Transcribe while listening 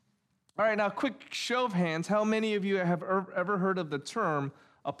All right, now quick show of hands. How many of you have ever heard of the term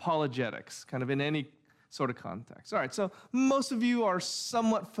apologetics, kind of in any sort of context? All right, so most of you are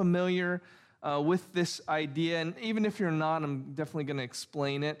somewhat familiar with this idea, and even if you're not, I'm definitely going to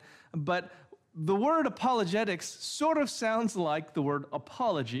explain it. But the word apologetics sort of sounds like the word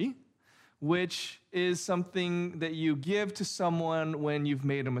apology, which is something that you give to someone when you've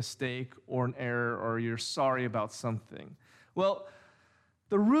made a mistake or an error or you're sorry about something. Well,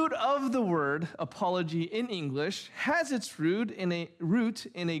 the root of the word apology in English has its root in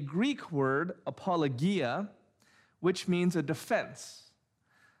a Greek word, apologia, which means a defense.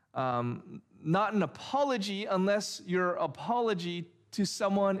 Not an apology unless your apology to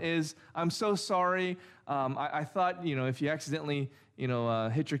someone is, I'm so sorry. I thought, if you accidentally,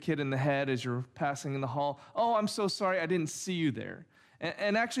 hit your kid in the head as you're passing in the hall, oh, I'm so sorry, I didn't see you there.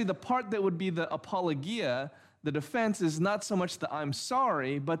 And actually, the part that would be the apologia, the defense, is not so much the I'm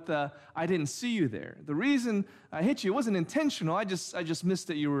sorry, but the I didn't see you there. The reason I hit you, it wasn't intentional, I just missed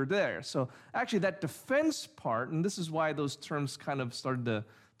that you were there. So actually, that defense part, and this is why those terms kind of started to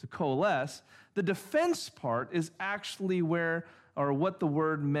coalesce, the defense part is actually where, or what the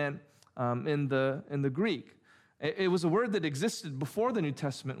word meant in the Greek. It was a word that existed before the New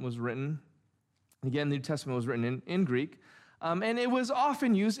Testament was written. Again, the New Testament was written in Greek. And it was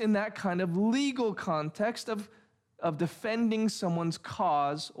often used in that kind of legal context of defending someone's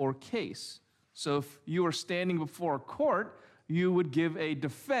cause or case. So if you were standing before a court, you would give a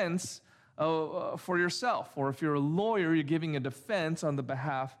defense for yourself. Or if you're a lawyer, you're giving a defense on the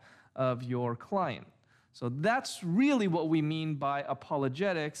behalf of your client. So that's really what we mean by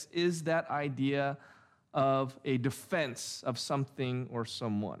apologetics, is that idea of a defense of something or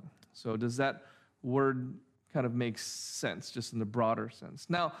someone. So does that word kind of make sense, just in the broader sense?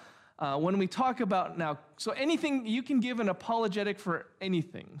 Now, when we talk about so anything, you can give an apologetic for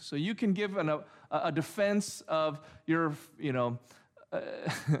anything. So you can give a defense of your,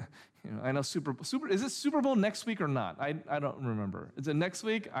 I know Super, is it Super Bowl next week or not? I don't remember. Is it next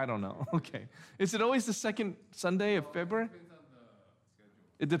week? I don't know. Okay. Is it always the second Sunday of February? It depends on the schedule.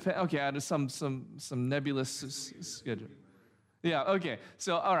 It depends. Okay, I had some nebulous schedule. Yeah, okay.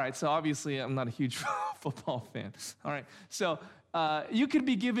 So, all right. So, obviously, I'm not a huge football fan. All right. So, you could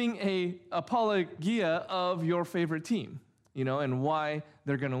be giving a apologia of your favorite team, and why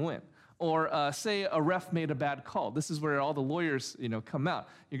they're going to win. Or say a ref made a bad call. This is where all the lawyers, come out.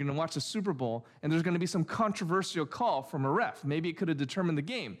 You're going to watch the Super Bowl, and there's going to be some controversial call from a ref. Maybe it could have determined the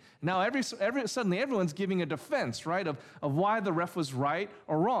game. Now, suddenly everyone's giving a defense, right, of why the ref was right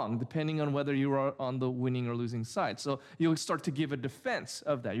or wrong, depending on whether you are on the winning or losing side. So you'll start to give a defense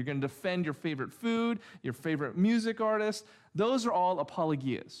of that. You're going to defend your favorite food, your favorite music artist. Those are all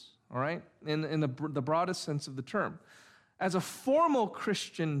apologias, all right, in the broadest sense of the term. As a formal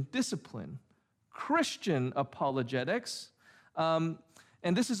Christian discipline, Christian apologetics, and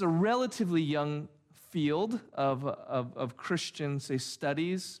this is a relatively young field of Christian, say,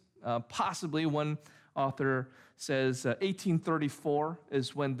 studies. Possibly one author says 1834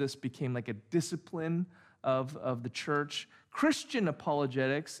 is when this became like a discipline of the church. Christian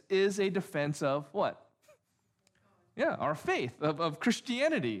apologetics is a defense of what? Yeah, our faith, of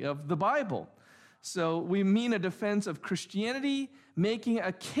Christianity, of the Bible. So we mean a defense of Christianity, making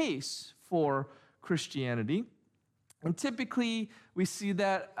a case for Christianity. And typically, we see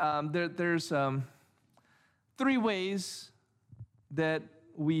that there's 3 ways that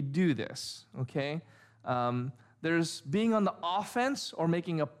we do this, okay? There's being on the offense or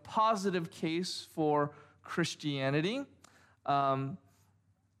making a positive case for Christianity.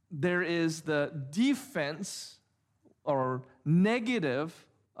 There is the defense or negative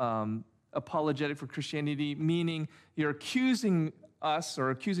apologetic for Christianity, meaning you're accusing us or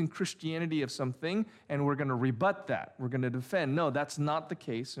accusing Christianity of something, and we're going to rebut that. We're going to defend. No, that's not the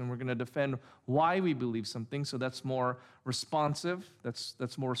case, and we're going to defend why we believe something. So that's more responsive.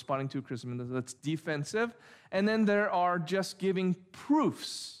 That's more responding to criticism. That's defensive. And then there are just giving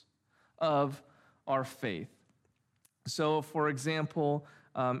proofs of our faith. So, for example,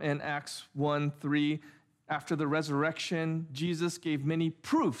 in Acts 1:3, after the resurrection, Jesus gave many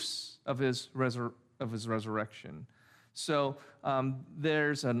proofs of his resurrection. So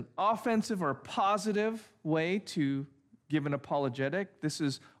there's an offensive or positive way to give an apologetic.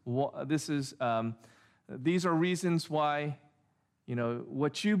 These are reasons why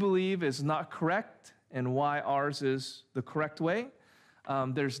what you believe is not correct and why ours is the correct way.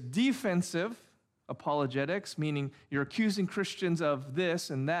 There's defensive apologetics, meaning you're accusing Christians of this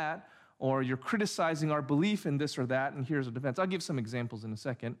and that, or you're criticizing our belief in this or that, and here's a defense. I'll give some examples in a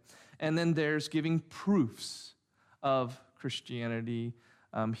second. And then there's giving proofs of Christianity.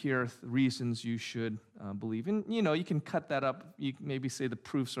 here are reasons you should believe. And, you can cut that up. You can maybe say the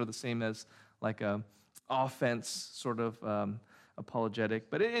proofs are the same as like a offense sort of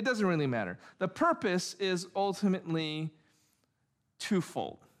apologetic, but it doesn't really matter. The purpose is ultimately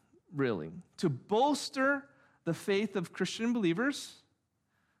twofold, really. To bolster the faith of Christian believers,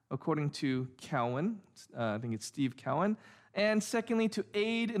 according to Cowan, I think it's Steve Cowan, and secondly, to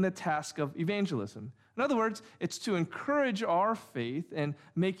aid in the task of evangelism. In other words, it's to encourage our faith and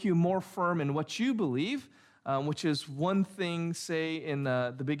make you more firm in what you believe, which is one thing, say, in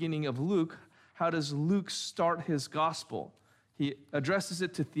the beginning of Luke. How does Luke start his gospel? He addresses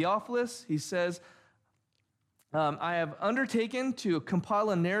it to Theophilus. He says, I have undertaken to compile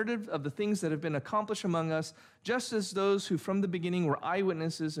a narrative of the things that have been accomplished among us, just as those who from the beginning were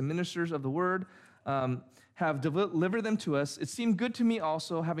eyewitnesses and ministers of the word have delivered them to us. It seemed good to me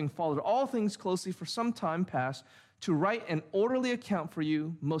also, having followed all things closely for some time past, to write an orderly account for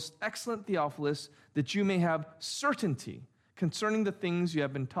you, most excellent Theophilus, that you may have certainty concerning the things you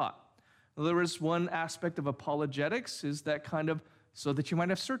have been taught. In other words, one aspect of apologetics is that kind of so that you might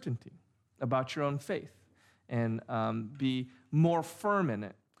have certainty about your own faith and be more firm in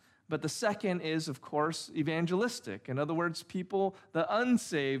it. But the second is, of course, evangelistic. In other words, people, the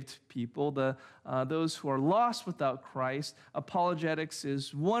unsaved people, those who are lost without Christ, apologetics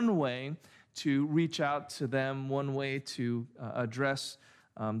is one way to reach out to them, one way to address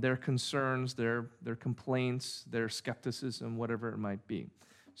their concerns, their complaints, their skepticism, whatever it might be.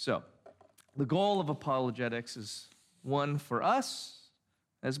 So the goal of apologetics is one for us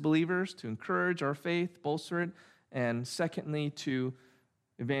as believers, to encourage our faith, bolster it, and secondly, to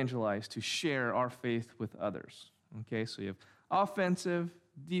evangelize, to share our faith with others. Okay, so you have offensive,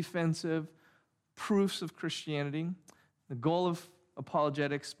 defensive, proofs of Christianity. The goal of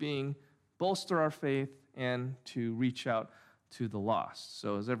apologetics being bolster our faith and to reach out to the lost.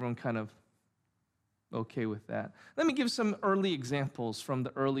 So is everyone kind of okay with that? Let me give some early examples from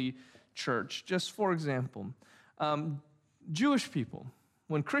the early church. Just for example, Jewish people.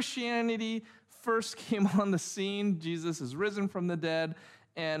 When Christianity first came on the scene, Jesus is risen from the dead,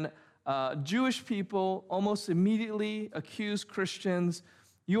 and Jewish people almost immediately accused Christians,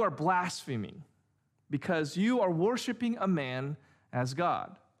 you are blaspheming because you are worshiping a man as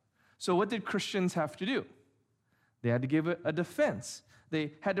God. So what did Christians have to do? They had to give a defense.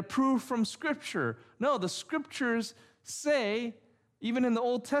 They had to prove from Scripture. No, the Scriptures say, even in the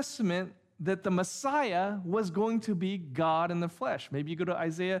Old Testament, that the Messiah was going to be God in the flesh. Maybe you go to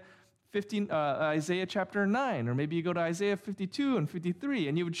Isaiah chapter 9, or maybe you go to Isaiah 52 and 53,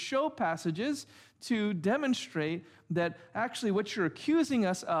 and you would show passages to demonstrate that actually what you're accusing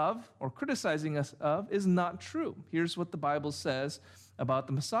us of or criticizing us of is not true. Here's what the Bible says about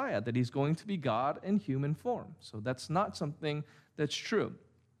the Messiah, that he's going to be God in human form. So that's not something that's true.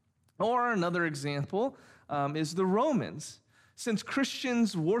 Or another example is the Romans. Since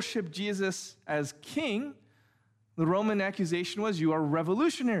Christians worship Jesus as king, the Roman accusation was, you are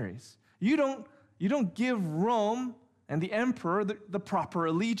revolutionaries. You don't give Rome and the emperor the proper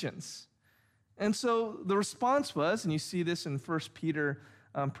allegiance. And so the response was, and you see this in 1 Peter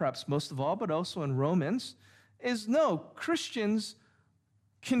perhaps most of all, but also in Romans, is no, Christians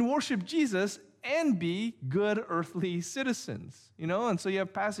can worship Jesus and be good earthly citizens. And so you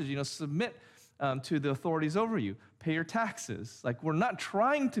have passage, submit to the authorities over you. Pay your taxes. Like, we're not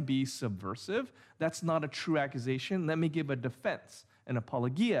trying to be subversive. That's not a true accusation. Let me give a defense, an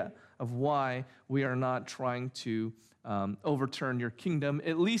apologia of why we are not trying to overturn your kingdom,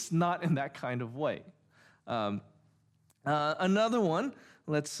 at least not in that kind of way. Another one,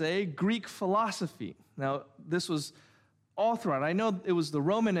 let's say, Greek philosophy. Now, this was all throughout. I know it was the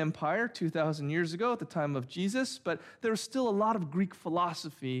Roman Empire 2,000 years ago at the time of Jesus, but there was still a lot of Greek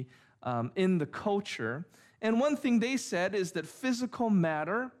philosophy in the culture. And one thing they said is that physical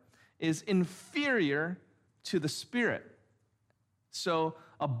matter is inferior to the spirit. So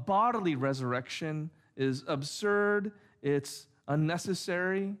a bodily resurrection is absurd, it's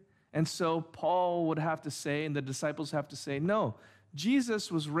unnecessary. And so Paul would have to say, and the disciples have to say, no,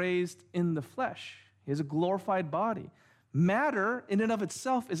 Jesus was raised in the flesh. He has a glorified body. Matter in and of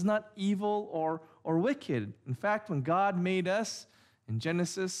itself is not evil or wicked. In fact, when God made us in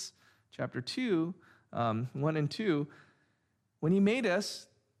Genesis chapter 2, 1 and 2, when he made us,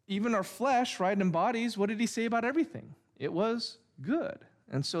 even our flesh, right, and bodies, what did he say about everything? It was good.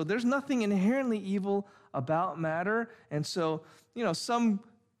 And so there's nothing inherently evil about matter. And so, some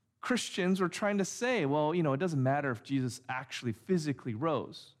Christians were trying to say, well, it doesn't matter if Jesus actually physically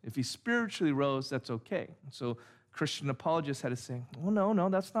rose. If he spiritually rose, that's okay. So Christian apologists had to say, well, no,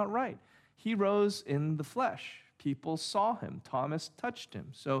 that's not right. He rose in the flesh. people saw him. Thomas touched him.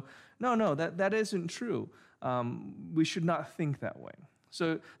 So no, that isn't true. We should not think that way.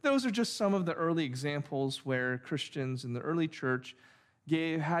 So those are just some of the early examples where Christians in the early church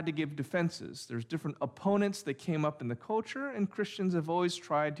had to give defenses. There's different opponents that came up in the culture, and Christians have always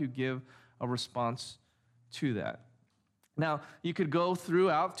tried to give a response to that. Now, you could go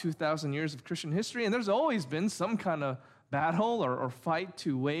throughout 2,000 years of Christian history, and there's always been some kind of battle or fight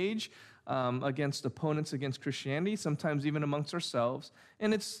to wage against opponents against Christianity, sometimes even amongst ourselves.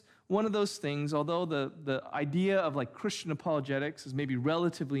 And it's one of those things, although the idea of like Christian apologetics is maybe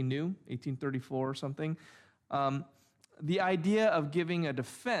relatively new, 1834 or something, the idea of giving a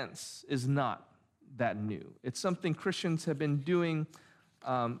defense is not that new. It's something Christians have been doing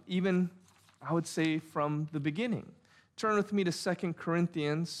even, I would say, from the beginning. Turn with me to 2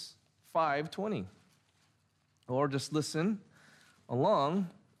 Corinthians 5:20. Or just listen along.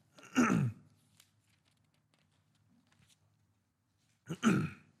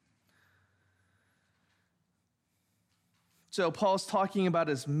 So Paul's talking about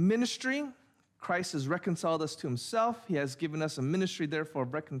his ministry. Christ has reconciled us to himself. He has given us a ministry, therefore,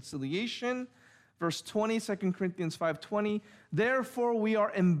 of reconciliation. Verse 20, 2 Corinthians 5:20, therefore we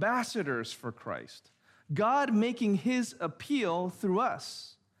are ambassadors for Christ, God making his appeal through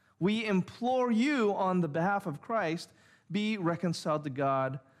us. We implore you on the behalf of Christ, be reconciled to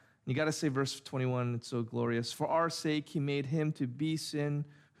God. You got to say verse 21, it's so glorious. For our sake he made him to be sin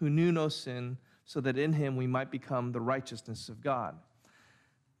who knew no sin, so that in him we might become the righteousness of God.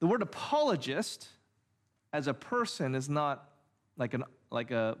 The word apologist as a person is not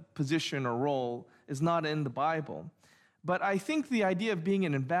like a position or role, is not in the Bible. But I think the idea of being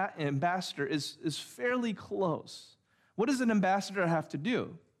an ambassador is fairly close. What does an ambassador have to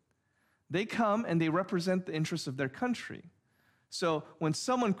do? They come and they represent the interests of their country. So when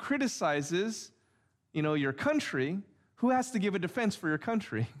someone criticizes, your country, who has to give a defense for your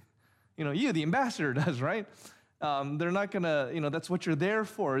country? You, the ambassador, does, right? They're not going to, that's what you're there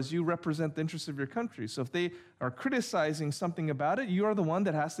for, is you represent the interests of your country. So if they are criticizing something about it, you are the one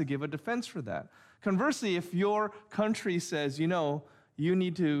that has to give a defense for that. Conversely, if your country says, you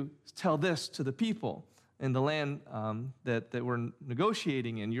need to tell this to the people in the land that we're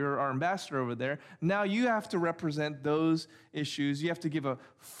negotiating in, you're our ambassador over there, now you have to represent those issues. You have to give a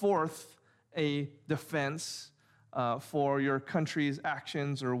defense for your country's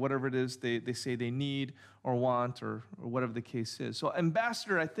actions or whatever it is they say they need or want or whatever the case is. So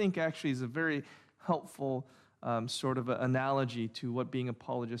ambassador, I think, actually is a very helpful sort of analogy to what being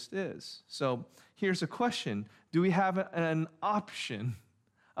apologist is. So here's a question. Do we have an option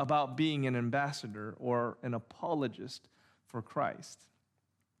about being an ambassador or an apologist for Christ?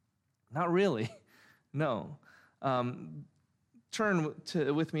 Not really. No. Turn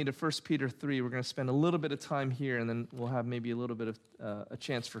with me to 1 Peter 3. We're going to spend a little bit of time here, and then we'll have maybe a little bit of a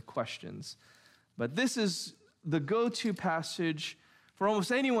chance for questions. But this is the go-to passage for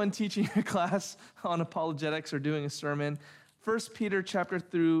almost anyone teaching a class on apologetics or doing a sermon. 1 Peter chapter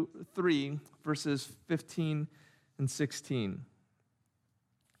 3, verses 15 and 16.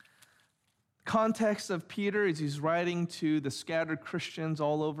 Context of Peter is he's writing to the scattered Christians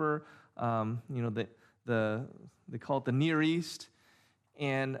all over, they call it the Near East,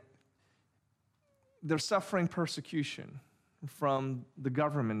 and they're suffering persecution from the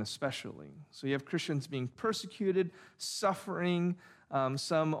government especially. So you have Christians being persecuted, suffering.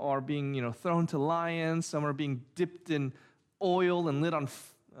 Some are being, thrown to lions. Some are being dipped in oil and lit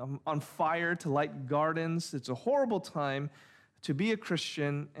on fire to light gardens. It's a horrible time to be a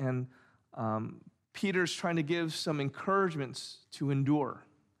Christian, and Peter's trying to give some encouragements to endure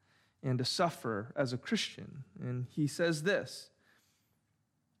and to suffer as a Christian. And he says this.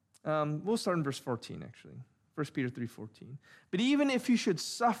 We'll start in verse 14, actually. 1 Peter 3:14. But even if you should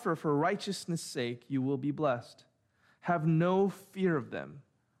suffer for righteousness' sake, you will be blessed. Have no fear of them,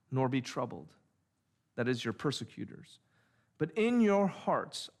 nor be troubled. That is, your persecutors. But in your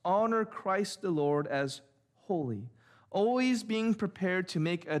hearts, honor Christ the Lord as holy, always being prepared to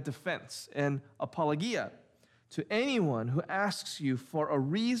make a defense, an apologia, to anyone who asks you for a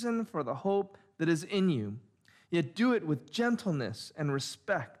reason for the hope that is in you. Yet do it with gentleness and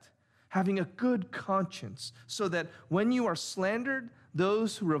respect, having a good conscience, so that when you are slandered,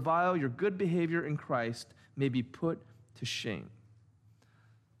 those who revile your good behavior in Christ may be put to shame.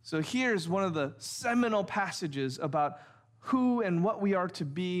 So here's one of the seminal passages about who and what we are to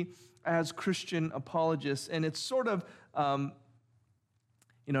be as Christian apologists. And it's sort of,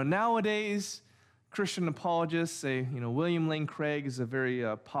 nowadays, Christian apologists say, William Lane Craig is a very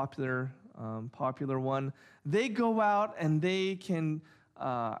popular one. They go out and they can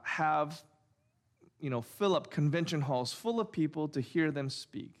have, fill up convention halls full of people to hear them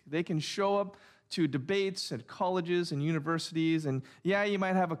speak. They can show up to debates at colleges and universities, and yeah, you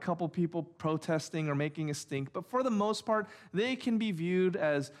might have a couple people protesting or making a stink, but for the most part, they can be viewed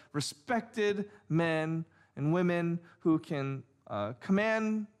as respected men and women who can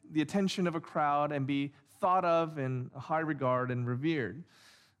command the attention of a crowd and be thought of in high regard and revered.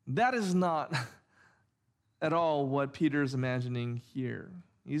 That is not at all what Peter is imagining here.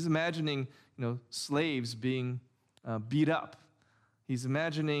 He's imagining, slaves being beat up. He's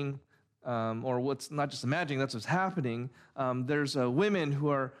imagining, or what's not just imagining, that's what's happening. There's women who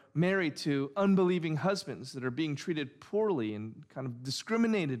are married to unbelieving husbands that are being treated poorly and kind of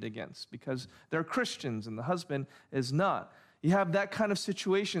discriminated against because they're Christians and the husband is not. You have that kind of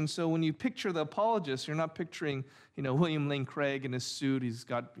situation. So when you picture the apologist, you're not picturing, William Lane Craig in his suit. He's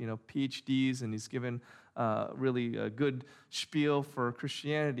got, PhDs and he's given really a good spiel for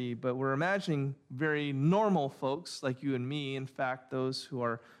Christianity. But we're imagining very normal folks like you and me. In fact, those who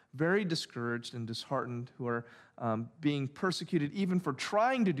are very discouraged and disheartened, who are being persecuted even for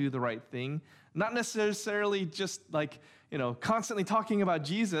trying to do the right thing, not necessarily just like, constantly talking about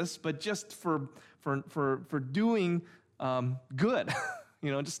Jesus, but just for doing good,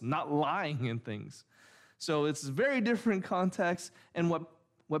 just not lying in things. So it's a very different context. And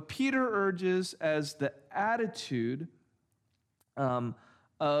what Peter urges as the attitude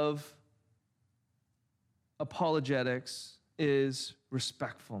of apologetics is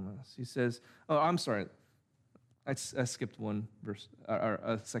respectfulness. He says, I skipped one verse, or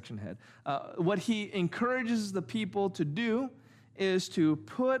a section ahead. What he encourages the people to do is to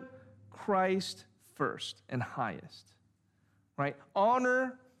put Christ first and highest. Right?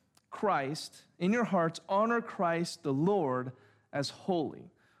 Honor Christ in your hearts. Honor Christ the Lord as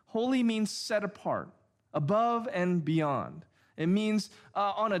holy. Holy means set apart, above and beyond. It means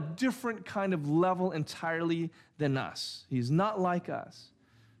on a different kind of level entirely than us. He's not like us.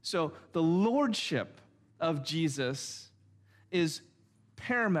 So the lordship of Jesus is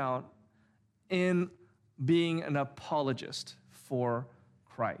paramount in being an apologist for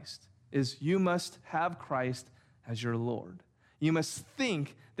Christ. You must have Christ as your Lord. You must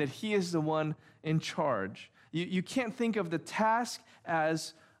think that he is the one in charge. You can't think of the task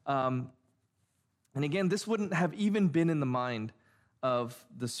as, and again, this wouldn't have even been in the mind of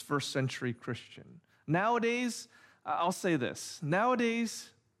this first century Christian. Nowadays, I'll say this.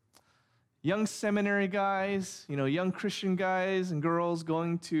 Nowadays, young seminary guys, young Christian guys and girls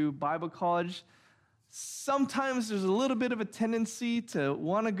going to Bible college, sometimes there's a little bit of a tendency to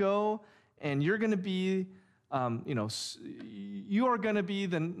want to go, and you're going to be you are going to be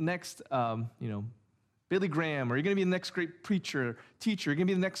the next, Billy Graham, or you're going to be the next great preacher, teacher, you're going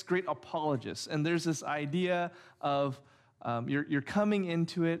to be the next great apologist. And there's this idea of you're coming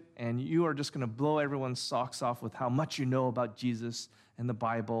into it, and you are just going to blow everyone's socks off with how much you know about Jesus and the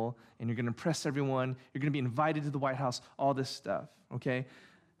Bible, and you're going to impress everyone. You're going to be invited to the White House, all this stuff, okay?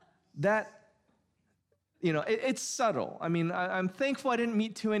 That, it's subtle. I mean, I'm thankful I didn't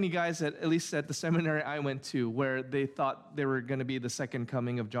meet too many guys, at least at the seminary I went to, where they thought they were going to be the second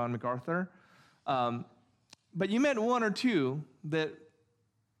coming of John MacArthur. But you met one or two that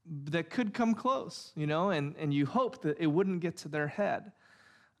could come close, and you hope that it wouldn't get to their head.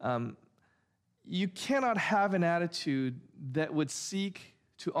 You cannot have an attitude that would seek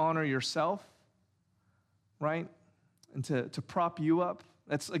to honor yourself, right, and to prop you up.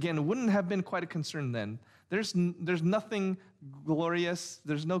 That's, again, wouldn't have been quite a concern then. There's nothing glorious.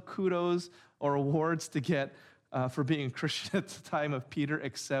 There's no kudos or awards to get for being a Christian at the time of Peter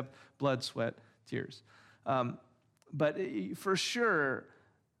except blood, sweat, tears. But for sure,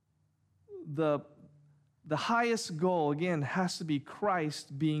 the highest goal, again, has to be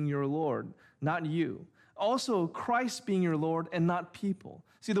Christ being your Lord, not you. Also, Christ being your Lord and not people.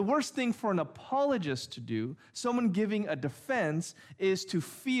 See, the worst thing for an apologist to do, someone giving a defense, is to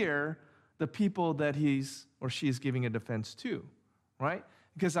fear the people that he's or she's giving a defense to, right?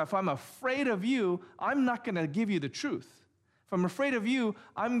 Because if I'm afraid of you, I'm not going to give you the truth. If I'm afraid of you,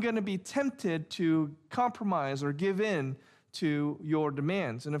 I'm going to be tempted to compromise or give in to your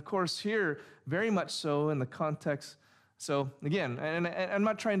demands. And of course, here, very much so in the context. So again, and I'm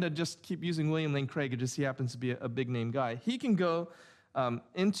not trying to just keep using William Lane Craig, it just he happens to be a big name guy. He can go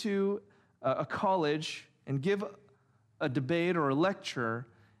into a college and give a debate or a lecture,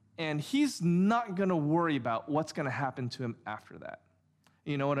 and he's not going to worry about what's going to happen to him after that.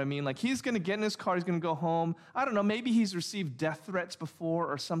 You know what I mean? Like, he's going to get in his car, he's going to go home. I don't know, maybe he's received death threats before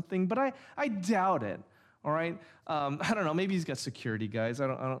or something, but I doubt it. All right? I don't know, maybe he's got security guys. I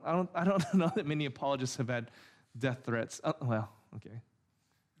don't know that many apologists have had death threats. Well, okay.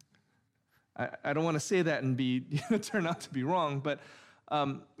 I don't want to say that and be turn out to be wrong, but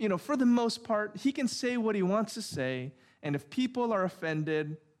for the most part, he can say what he wants to say, and if people are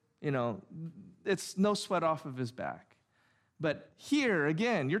offended, it's no sweat off of his back. But here,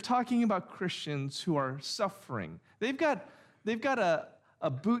 again, you're talking about Christians who are suffering. They've got a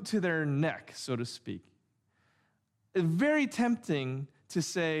boot to their neck, so to speak. It's very tempting to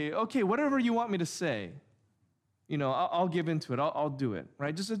say, okay, whatever you want me to say, I'll give into it. I'll do it,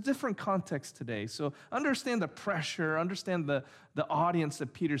 right? Just a different context today. So understand the pressure, understand the audience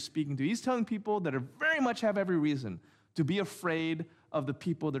that Peter's speaking to. He's telling people that are very much have every reason to be afraid of the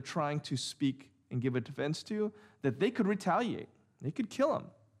people they're trying to speak and give a defense to, that they could retaliate. They could kill him.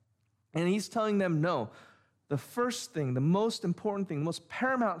 And he's telling them, no, the first thing, the most important thing, the most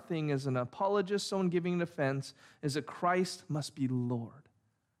paramount thing as an apologist, someone giving a defense, is that Christ must be Lord.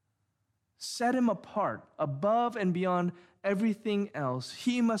 Set him apart, above and beyond everything else.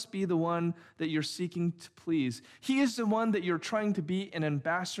 He must be the one that you're seeking to please. He is the one that you're trying to be an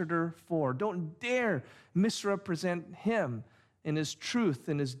ambassador for. Don't dare misrepresent him in his truth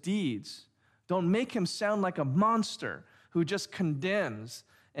and his deeds. Don't make him sound like a monster who just condemns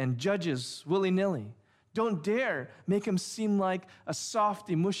and judges willy-nilly. Don't dare make him seem like a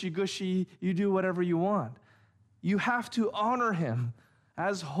softy, mushy-gushy, you do whatever you want. You have to honor him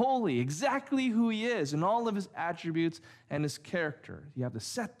as holy, exactly who he is in all of his attributes and his character. You have to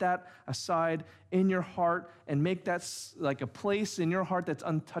set that aside in your heart and make that like a place in your heart that's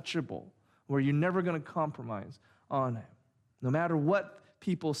untouchable, where you're never going to compromise on him. No matter what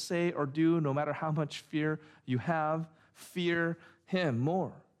people say or do, no matter how much fear you have, fear him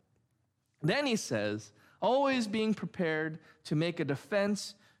more. Then he says, always being prepared to make a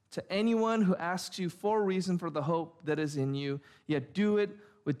defense to anyone who asks you for a reason for the hope that is in you, yet do it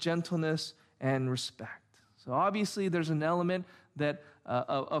with gentleness and respect. So obviously there's an element that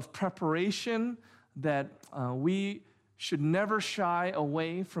of preparation that we should never shy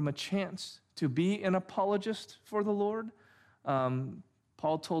away from a chance to be an apologist for the Lord.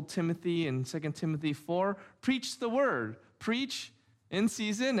 Paul told Timothy in 2 Timothy 4, preach the word. Preach in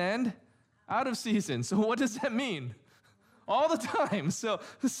season and out of season. So what does that mean? All the time. So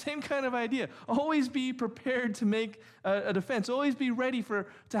the same kind of idea. Always be prepared to make a defense. Always be ready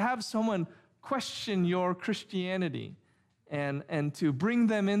to have someone question your Christianity and to bring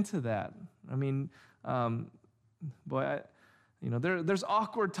them into that. I mean, there's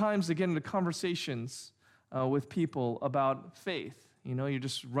awkward times to get into conversations with people about faith. You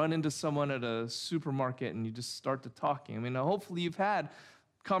just run into someone at a supermarket and you just start to talking. I mean, hopefully you've had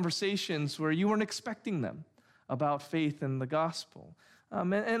conversations where you weren't expecting them about faith and the gospel.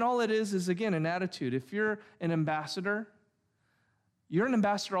 And all it is again, an attitude. If you're an ambassador, you're an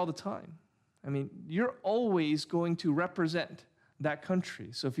ambassador all the time. I mean, you're always going to represent that country.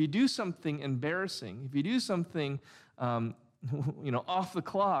 So if you do something embarrassing, if you do something, off the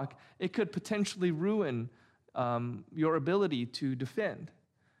clock, it could potentially ruin your ability to defend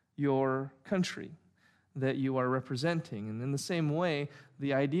your country that you are representing. And in the same way,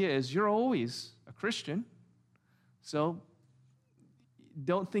 the idea is you're always a Christian. So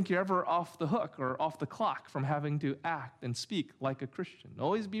don't think you're ever off the hook or off the clock from having to act and speak like a Christian.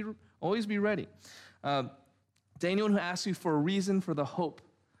 Always be ready. To anyone who asks you for a reason for the hope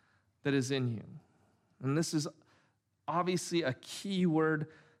that is in you. And this is obviously a key word,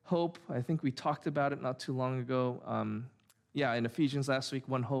 hope. I think we talked about it not too long ago. In Ephesians last week,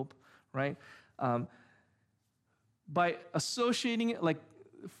 one hope, right? By associating it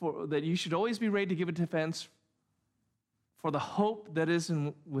that you should always be ready to give a defense for the hope that is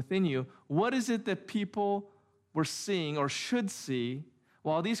within you. What is it that people were seeing or should see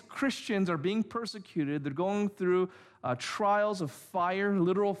while these Christians are being persecuted? They're going through trials of fire,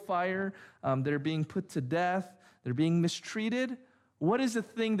 literal fire. They're being put to death. They're being mistreated. What is the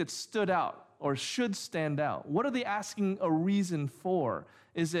thing that stood out or should stand out? What are they asking a reason for?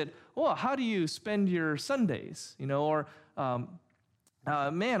 Is it, how do you spend your Sundays?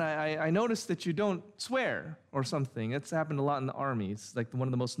 I noticed that you don't swear or something. It's happened a lot in the army. It's like one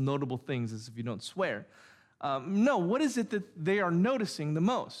of the most notable things is if you don't swear. No, what is it that they are noticing the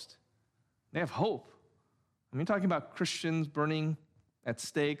most? They have hope. I mean, talking about Christians burning at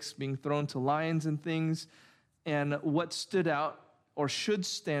stakes, being thrown to lions and things. And what stood out or should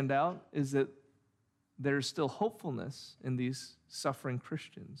stand out is that there's still hopefulness in these suffering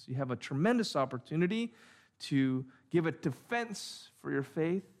Christians. You have a tremendous opportunity to give a defense for your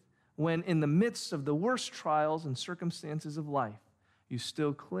faith when in the midst of the worst trials and circumstances of life, you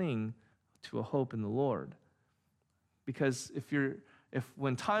still cling to a hope in the Lord. Because if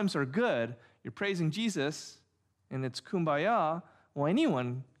when times are good, you're praising Jesus and it's kumbaya, well,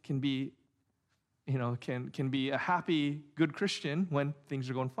 anyone can be can be a happy, good Christian when things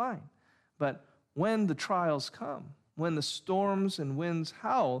are going fine. But when the trials come, when the storms and winds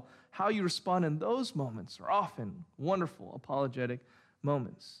howl, how you respond in those moments are often wonderful apologetic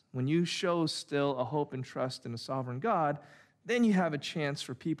moments. When you show still a hope and trust in a sovereign God, then you have a chance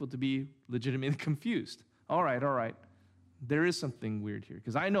for people to be legitimately confused. All right. There is something weird here.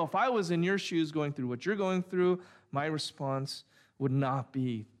 Because I know if I was in your shoes going through what you're going through, my response would not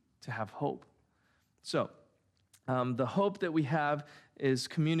be to have hope. So, the hope that we have is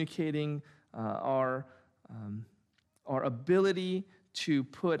communicating our ability to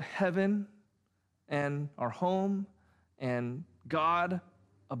put heaven and our home and God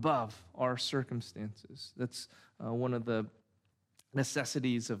above our circumstances. That's one of the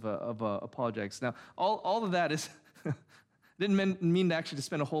necessities of apologetics. Now, all of that is didn't mean to actually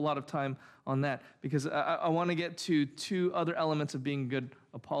spend a whole lot of time on that, because I want to get to two other elements of being a good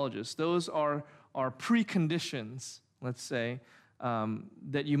apologist. Those are preconditions, let's say,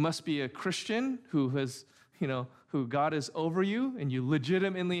 that you must be a Christian who God is over you and you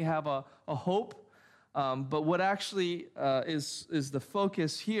legitimately have a hope. But what actually is the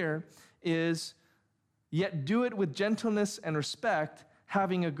focus here is, yet do it with gentleness and respect,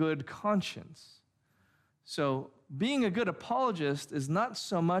 having a good conscience. So being a good apologist is not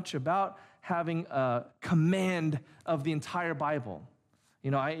so much about having a command of the entire Bible.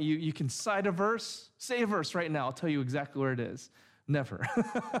 You can cite a verse, say a verse right now, I'll tell you exactly where it is. Never.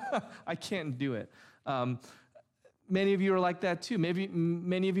 I can't do it. Many of you are like that too. Maybe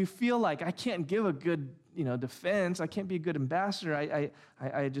many of you feel like I can't give a good defense. I can't be a good ambassador.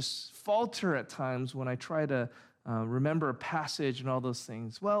 I just falter at times when I try to remember a passage and all those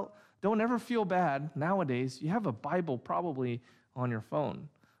things. Well, don't ever feel bad. Nowadays, you have a Bible probably on your phone.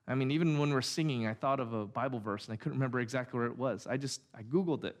 I mean, even when we're singing, I thought of a Bible verse and I couldn't remember exactly where it was. I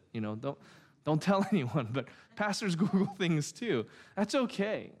Googled it. Don't tell anyone, but pastors Google things too. That's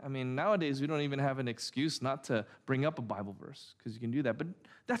okay. I mean, nowadays we don't even have an excuse not to bring up a Bible verse, because you can do that. But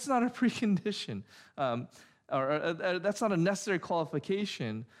that's not a precondition, or that's not a necessary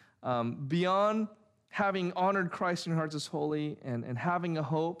qualification. Beyond having honored Christ in your hearts as holy and having a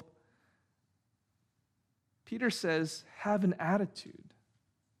hope, Peter says, have an attitude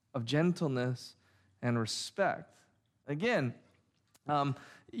of gentleness and respect. Again,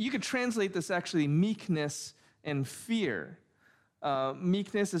 you could translate this actually meekness and fear.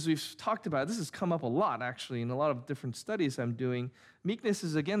 Meekness, as we've talked about, this has come up a lot actually in a lot of different studies I'm doing. Meekness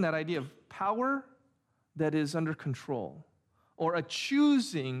is, again, that idea of power that is under control, or a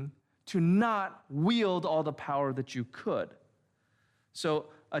choosing to not wield all the power that you could. So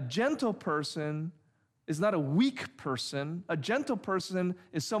a gentle person is not a weak person. A gentle person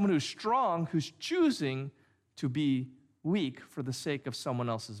is someone who's strong, who's choosing to be weak for the sake of someone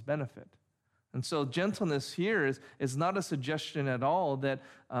else's benefit. And so gentleness here is not a suggestion at all that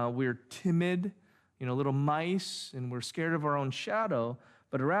we're timid, little mice, and we're scared of our own shadow,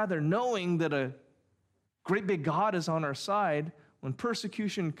 but rather knowing that a great big God is on our side. When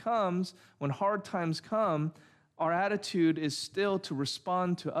persecution comes, when hard times come, our attitude is still to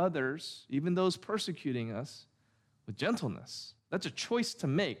respond to others, even those persecuting us, with gentleness. That's a choice to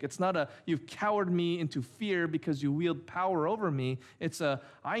make. It's not you've cowered me into fear because you wield power over me. It's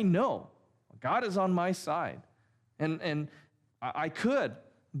I know God is on my side. And I could,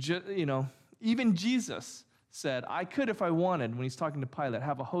 even Jesus said, I could, if I wanted, when he's talking to Pilate,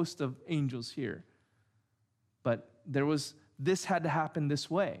 have a host of angels here. But this had to happen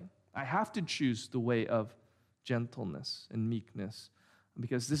this way. I have to choose the way of gentleness and meekness,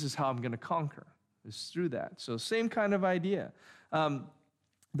 because this is how I'm going to conquer, is through that. So same kind of idea.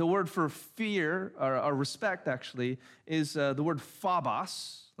 The word for fear, or respect actually, is the word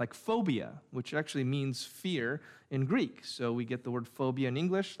phobos, like phobia, which actually means fear in Greek. So we get the word phobia in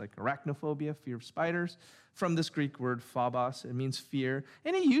English, like arachnophobia, fear of spiders, from this Greek word phobos. It means fear.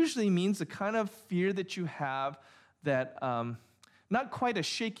 And it usually means the kind of fear that you have that, not quite a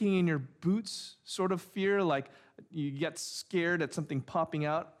shaking in your boots sort of fear, like you get scared at something popping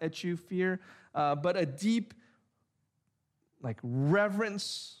out at you fear, but a deep, like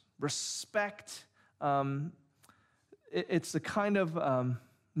reverence, respect. It's the kind of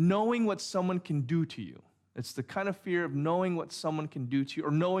knowing what someone can do to you. It's the kind of fear of knowing what someone can do to you,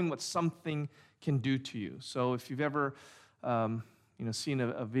 or knowing what something can do to you. So if you've ever, seen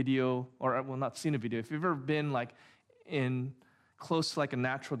a video, or well, not seen a video, if you've ever been like close to like a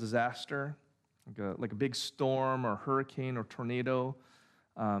natural disaster, like a big storm or hurricane or tornado,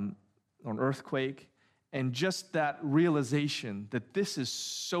 or an earthquake, and just that realization that this is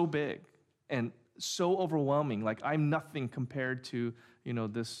so big and so overwhelming, like I'm nothing compared to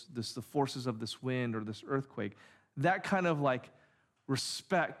the forces of this wind or this earthquake. That kind of like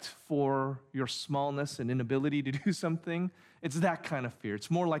respect for your smallness and inability to do something, it's that kind of fear. It's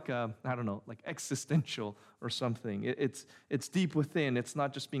more like like existential or something. It's deep within. It's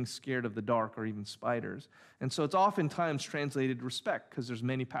not just being scared of the dark or even spiders. And so it's oftentimes translated respect, because there's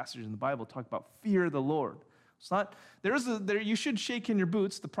many passages in the Bible talk about fear the Lord. It's not, you should shake in your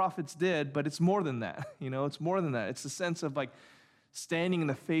boots, the prophets did, but it's more than that. It's more than that. It's the sense of like standing in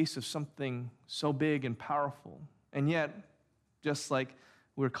the face of something so big and powerful. And yet, just like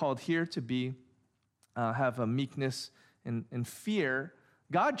we're called here to have a meekness and fear,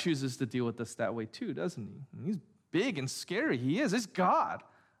 God chooses to deal with us that way too, doesn't he? And he's big and scary. He is. It's God.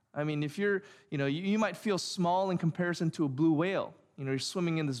 I mean, if you might feel small in comparison to a blue whale. You're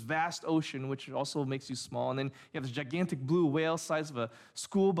swimming in this vast ocean, which also makes you small. And then you have this gigantic blue whale size of a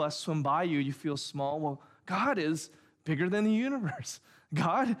school bus swim by you. You feel small. Well, God is bigger than the universe.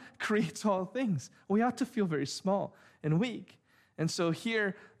 God creates all things. We ought to feel very small and weak. And so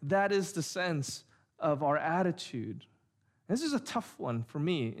here, that is the sense of our attitude. This is a tough one for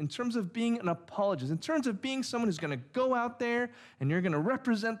me in terms of being an apologist, in terms of being someone who's going to go out there and you're going to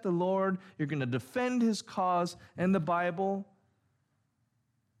represent the Lord, you're going to defend his cause and the Bible.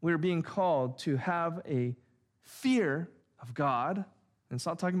 We're being called to have a fear of God. And it's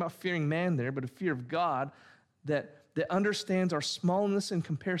not talking about fearing man there, but a fear of God that understands our smallness in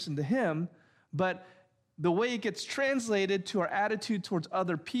comparison to him, but the way it gets translated to our attitude towards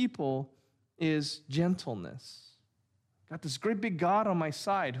other people is gentleness. Got this great big God on my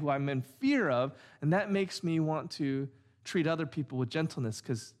side who I'm in fear of, and that makes me want to treat other people with gentleness,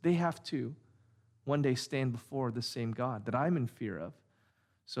 because they have to one day stand before the same God that I'm in fear of.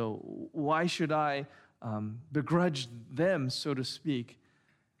 So why should I begrudge them, so to speak,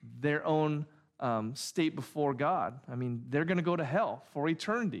 their own state before God? I mean, they're going to go to hell for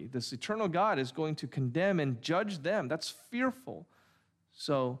eternity. This eternal God is going to condemn and judge them. That's fearful.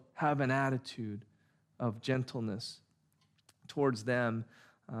 So have an attitude of gentleness towards them.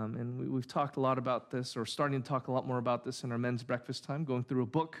 And we've talked a lot about this, or starting to talk a lot more about this in our men's breakfast time, going through a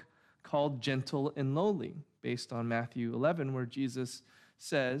book called Gentle and Lowly, based on Matthew 11, where Jesus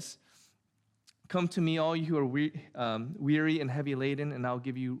says, "Come to me, all you who are weary and heavy laden, and I'll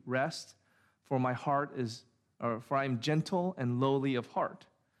give you rest. For I am gentle and lowly of heart."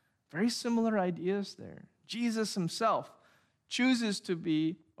 Very similar ideas there. Jesus himself chooses to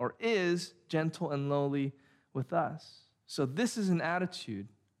be, or is, gentle and lowly with us. So this is an attitude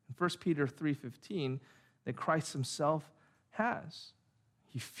in 1 Peter 3:15 that Christ himself has.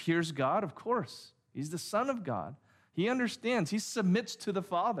 He fears God, of course. He's the Son of God. He understands. He submits to the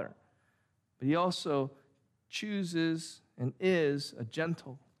Father. But he also chooses and is a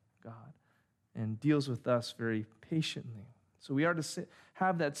gentle God and deals with us very patiently. So we are to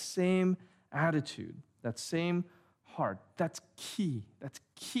have that same attitude, that same heart. That's key. That's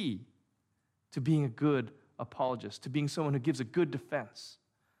key to being a good apologist, to being someone who gives a good defense.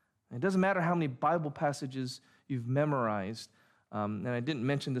 And it doesn't matter how many Bible passages you've memorized. And I didn't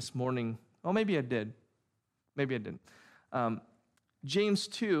mention this morning. Oh, maybe I did. Maybe I didn't. James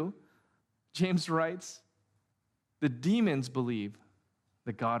 2, James writes, "The demons believe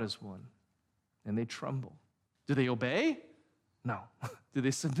that God is one, and they tremble." Do they obey? No. Do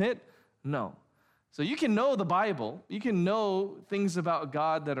they submit? No. So you can know the Bible, you can know things about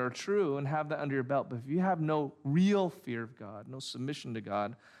God that are true and have that under your belt, but if you have no real fear of God, no submission to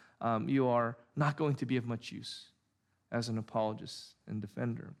God, you are not going to be of much use as an apologist and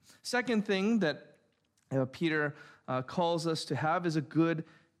defender. Second thing that Peter calls us to have is a good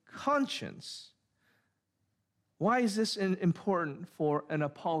conscience. Why is this important for an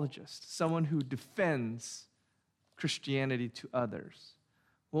apologist, someone who defends Christianity to others?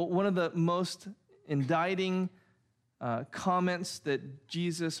 Well, one of the most indicting comments that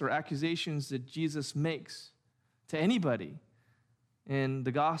Jesus, or accusations that Jesus makes to anybody in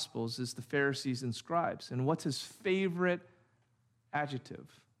the Gospels, is the Pharisees and scribes. And what's his favorite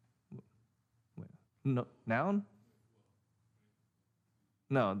adjective? No, noun?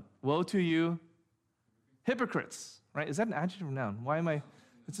 No. Woe to you, hypocrites, right? Is that an adjective or noun? Why am I?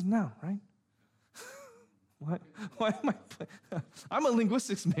 It's a noun, right? Why am I? I'm a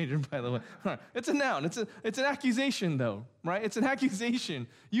linguistics major, by the way. It's a noun. It's an accusation, though, right? It's an accusation.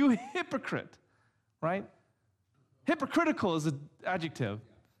 You hypocrite, right? Hypocritical is an adjective.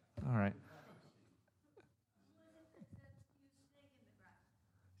 All right.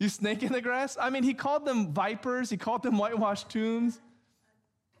 You snake in the grass? I mean, he called them vipers. He called them whitewashed tombs.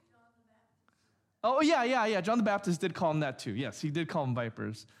 Oh, yeah. John the Baptist did call them that too. Yes, he did call them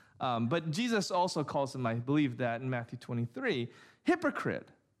vipers. But Jesus also calls him, I believe that in Matthew 23, hypocrite.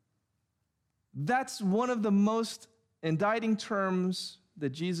 That's one of the most indicting terms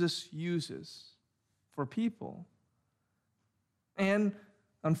that Jesus uses for people. And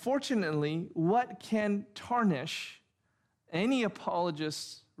unfortunately, what can tarnish any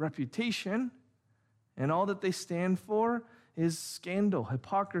apologist's reputation and all that they stand for is scandal,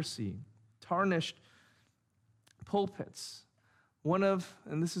 hypocrisy, tarnished pulpits.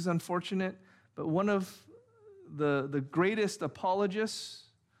 And this is unfortunate, but one of the greatest apologists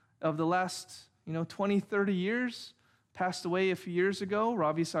of the last 20, 30 years passed away a few years ago,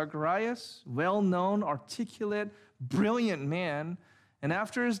 Ravi Zacharias, well-known, articulate, brilliant man. And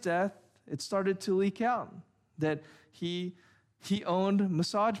after his death, it started to leak out that he owned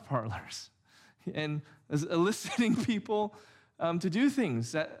massage parlors and is eliciting people to do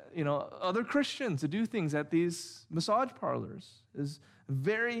things that, other Christians to do things at these massage parlors is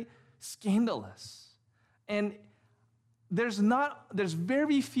very scandalous. And there's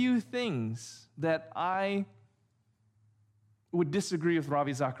very few things that I would disagree with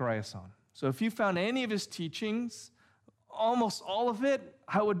Ravi Zacharias on. So if you found any of his teachings, almost all of it,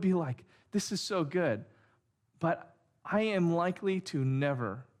 I would be like, this is so good. But I am likely to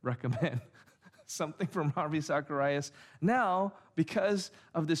never recommend something from Ravi Zacharias now because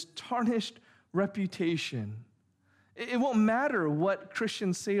of this tarnished reputation. It won't matter what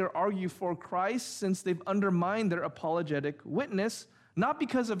Christians say or argue for Christ since they've undermined their apologetic witness, not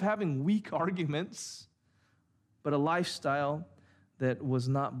because of having weak arguments, but a lifestyle that was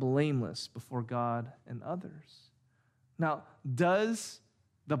not blameless before God and others. Now, does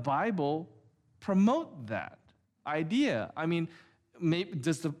the Bible promote that idea? I mean,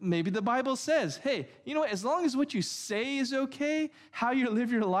 maybe the Bible says, hey, as long as what you say is okay, how you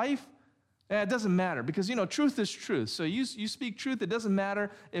live your life, it doesn't matter because, truth is truth. So you speak truth. It doesn't matter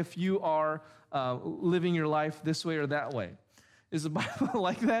if you are living your life this way or that way. Is the Bible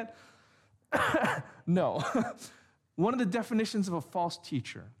like that? No. One of the definitions of a false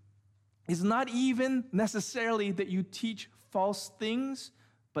teacher is not even necessarily that you teach false things,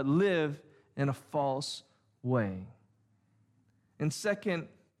 but live in a false way. In 2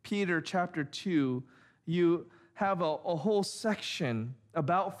 Peter chapter 2, you have a whole section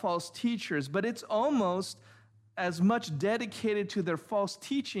about false teachers, but it's almost as much dedicated to their false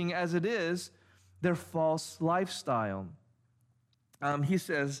teaching as it is their false lifestyle. He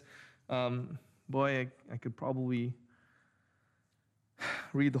says, I could probably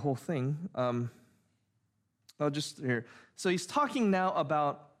read the whole thing. I'll just here. So he's talking now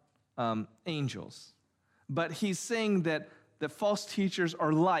about angels, but he's saying that false teachers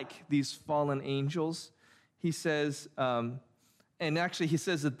are like these fallen angels. He says, and actually he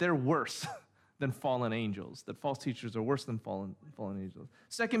says that they're worse than fallen angels, that false teachers are worse than fallen angels.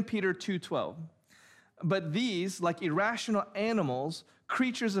 2 Peter 2:12. But these, like irrational animals,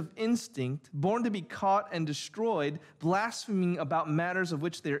 creatures of instinct, born to be caught and destroyed, blaspheming about matters of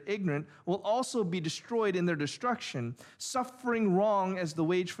which they are ignorant, will also be destroyed in their destruction. Suffering wrong as the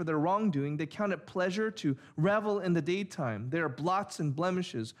wage for their wrongdoing, they count it pleasure to revel in the daytime. They are blots and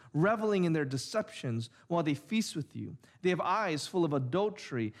blemishes, reveling in their deceptions while they feast with you. They have eyes full of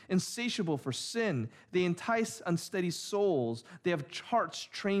adultery, insatiable for sin. They entice unsteady souls. They have hearts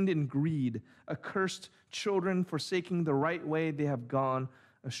trained in greed. Accursed children, forsaking the right way, they have gone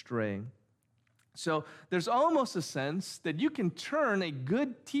astray. So there's almost a sense that you can turn a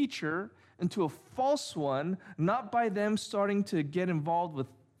good teacher into a false one, not by them starting to get involved with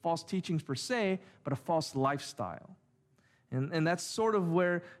false teachings per se, but a false lifestyle. And that's sort of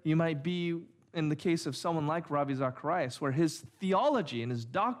where you might be in the case of someone like Ravi Zacharias, where his theology and his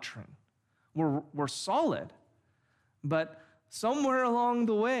doctrine were solid, but somewhere along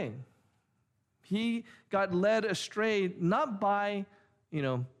the way, he got led astray not by,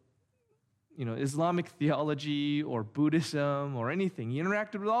 Islamic theology or Buddhism or anything. He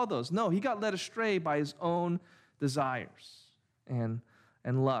interacted with all those. No, he got led astray by his own desires and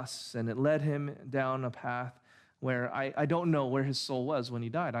lusts, and it led him down a path where I don't know where his soul was when he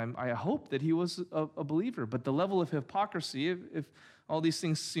died. I hope that he was a believer, but the level of hypocrisy, if all these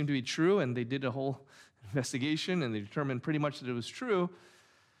things seem to be true, and they did a whole investigation and they determined pretty much that it was true,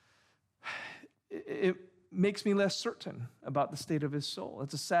 it makes me less certain about the state of his soul.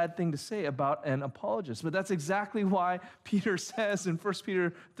 It's a sad thing to say about an apologist, but that's exactly why Peter says in 1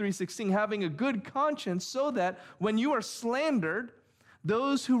 Peter 3:16, having a good conscience so that when you are slandered,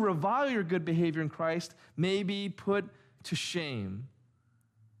 those who revile your good behavior in Christ may be put to shame.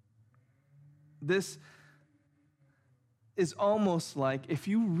 This is almost like if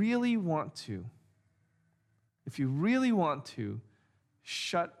you really want to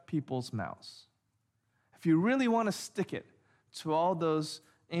shut people's mouths, if you really want to stick it to all those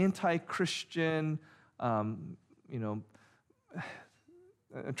anti-Christian,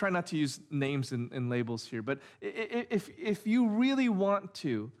 try not to use names and labels here, but if you really want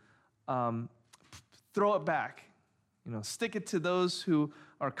to throw it back, stick it to those who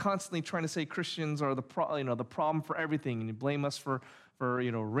are constantly trying to say Christians are the problem for everything, and you blame us for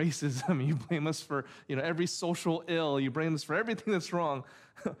racism, you blame us for every social ill, you blame us for everything that's wrong.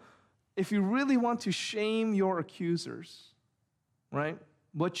 If you really want to shame your accusers, right,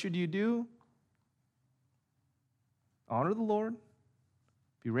 what should you do? Honor the Lord.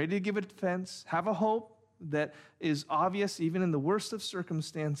 Be ready to give a defense. Have a hope that is obvious even in the worst of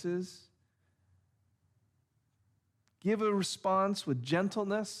circumstances. Give a response with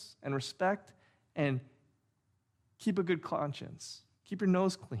gentleness and respect, and keep a good conscience. Keep your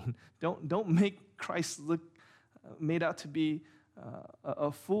nose clean. Don't make Christ look made out to be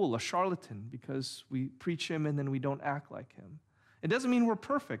a fool, a charlatan, because we preach him and then we don't act like him. It doesn't mean we're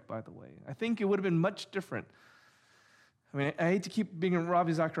perfect, by the way. I think it would have been much different. I mean, I hate to keep bringing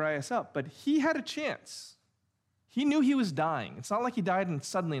Ravi Zacharias up, but he had a chance. He knew he was dying. It's not like he died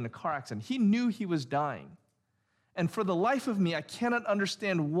suddenly in a car accident. He knew he was dying. And for the life of me, I cannot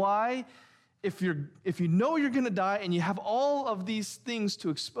understand why, if you know you're going to die and you have all of these things to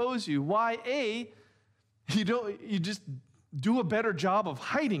expose you, why you just do a better job of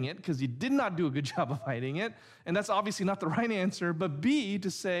hiding it, because you did not do a good job of hiding it, and that's obviously not the right answer, but B, to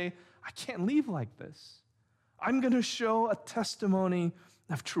say, I can't leave like this. I'm going to show a testimony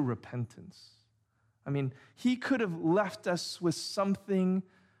of true repentance. I mean, he could have left us with something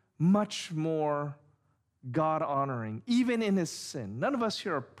much more God-honoring, even in his sin. None of us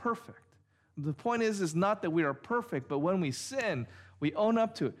here are perfect. The point is not that we are perfect, but when we sin, we own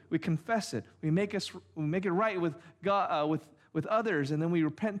up to it. We confess it. We make it right with God, with others, and then we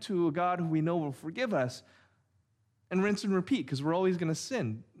repent to a God who we know will forgive us, and rinse and repeat, because we're always going to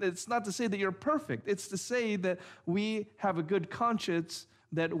sin. It's not to say that you're perfect. It's to say that we have a good conscience,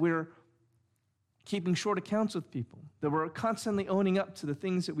 that we're keeping short accounts with people, that we're constantly owning up to the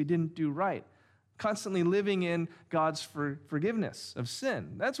things that we didn't do right, constantly living in God's forgiveness of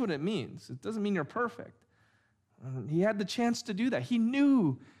sin. That's what it means. It doesn't mean you're perfect. He had the chance to do that. He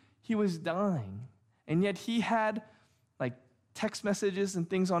knew he was dying, and yet he had text messages and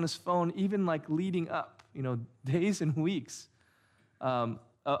things on his phone, even leading up, days and weeks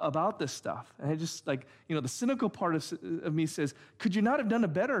about this stuff. And I just the cynical part of me says, could you not have done a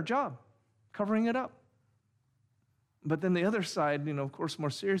better job covering it up? But then the other side, of course, more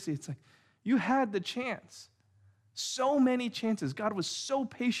seriously, it's you had the chance. So many chances. God was so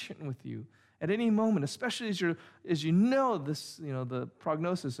patient with you at any moment, especially as you know this, the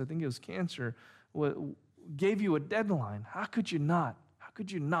prognosis, I think it was cancer, gave you a deadline. How could you not? How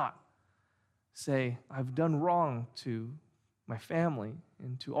could you not say, I've done wrong to my family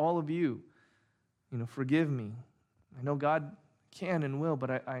and to all of you? Forgive me. I know God can and will,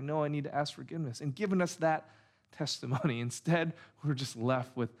 but I know I need to ask forgiveness. And given us that testimony, instead, we're just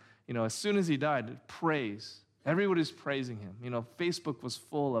left with, as soon as he died, praise. Everybody's praising him. Facebook was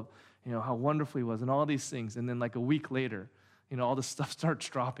full of, how wonderful he was and all these things. And then a week later, all this stuff starts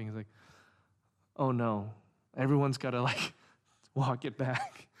dropping. It's oh no, everyone's got to walk it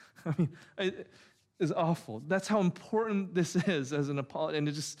back. I mean, it's awful. That's how important this is as an apologist, and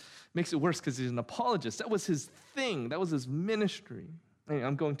it just makes it worse because he's an apologist. That was his thing. That was his ministry. Anyway,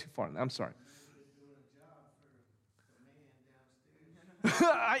 I'm going too far. I'm sorry.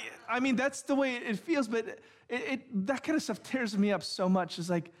 I mean, that's the way it feels, but that kind of stuff tears me up so much. It's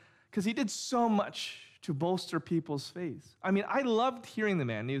because he did so much to bolster people's faith. I mean, I loved hearing the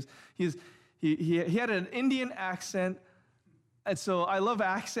man. He had an Indian accent, and so I love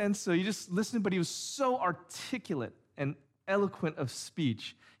accents, so you just listen, but he was so articulate and eloquent of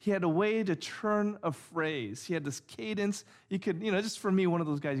speech. He had a way to turn a phrase. He had this cadence. You could, just for me, one of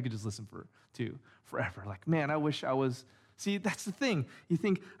those guys you could just listen to forever. Man, I wish I was, see, that's the thing. You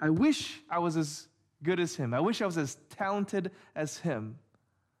think, I wish I was as good as him. I wish I was as talented as him.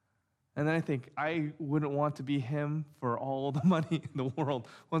 And then I think, I wouldn't want to be him for all the money in the world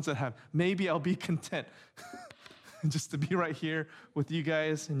once I have. Maybe I'll be content just to be right here with you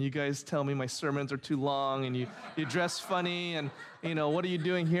guys, and you guys tell me my sermons are too long, and you dress funny, and, what are you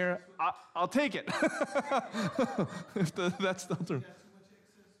doing here? I'll take it. That's the term.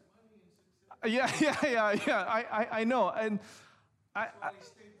 Yeah. I know. And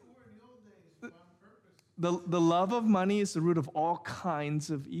the love of money is the root of all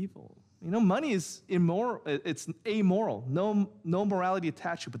kinds of evil. Money is immoral. It's amoral. No morality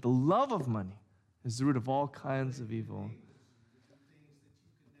attached to it. But the love of money is the root of all kinds of evil.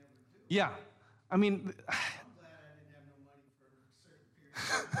 Yeah. I mean,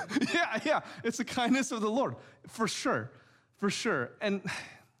 yeah, it's the kindness of the Lord, for sure, for sure. And,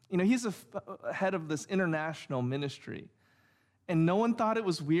 he's head of this international ministry, and no one thought it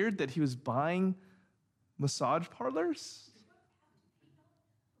was weird that he was buying massage parlors.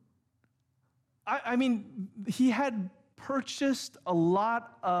 I mean, he had purchased a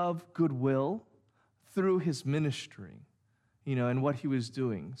lot of goodwill through his ministry, and what he was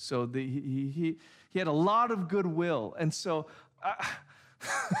doing. So he had a lot of goodwill. And so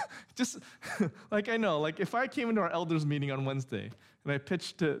just like if I came into our elders meeting on Wednesday and I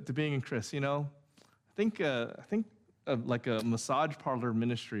pitched to Bing and Chris, I think like a massage parlor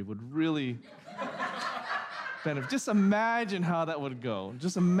ministry would really benefit. Just imagine how that would go.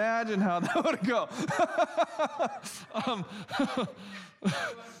 Just imagine how that would go.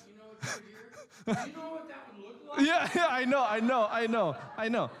 You know what that would look like? Yeah, I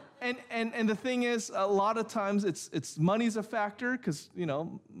know. And the thing is, a lot of times it's money's a factor because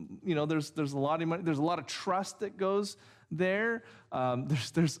there's a lot of money, there's a lot of trust that goes there.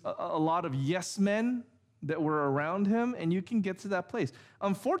 There's a lot of yes men that were around him, and you can get to that place.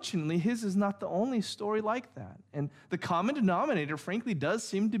 Unfortunately, his is not the only story like that. And the common denominator, frankly, does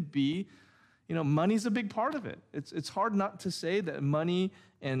seem to be, money's a big part of it. It's hard not to say that money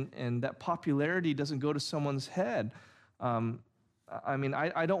and that popularity doesn't go to someone's head. I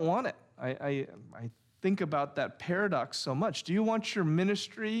don't want it. I think about that paradox so much. Do you want your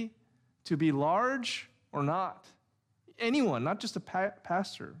ministry to be large or not? Anyone, not just a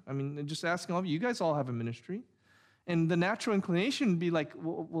pastor. Just asking all of you. You guys all have a ministry. And the natural inclination would be like,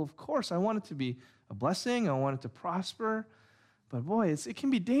 well, of course, I want it to be a blessing. I want it to prosper. But boy, it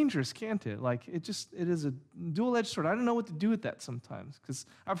can be dangerous, can't it? Like, it is a dual-edged sword. I don't know what to do with that sometimes. Because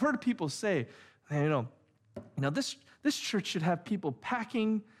I've heard people say, this church should have people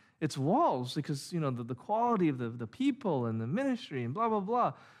packing its walls because, the quality of the people and the ministry and blah, blah,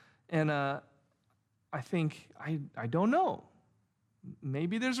 blah. And I think, I don't know.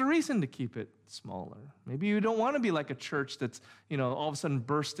 Maybe there's a reason to keep it smaller. Maybe you don't want to be like a church that's, all of a sudden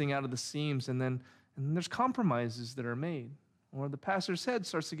bursting out of the seams, and then there's compromises that are made. Or the pastor's head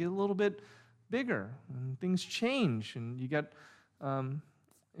starts to get a little bit bigger, and things change, and you got, you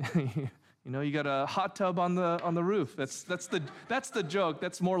got a hot tub on the roof. That's the joke.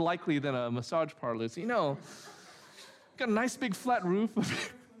 That's more likely than a massage parlor. So, got a nice big flat roof.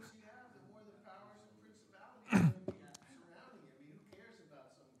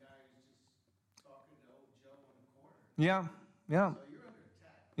 Yeah. So you're under attack.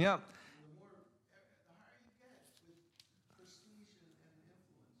 Yeah. And the higher you get with prestige and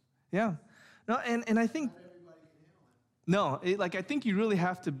influence. Yeah. No, and I think, Not everybody can handle it. no, I think you really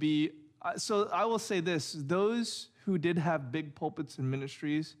have to be, so I will say this, those who did have big pulpits and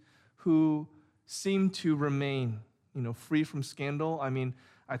ministries who seem to remain, free from scandal, I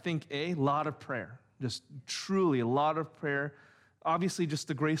think a lot of prayer, just truly a lot of prayer, obviously just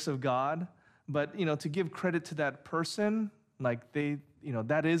the grace of God. But, to give credit to that person,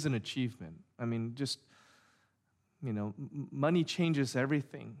 that is an achievement. Money changes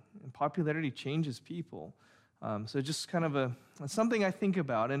everything, and popularity changes people. So just kind of something I think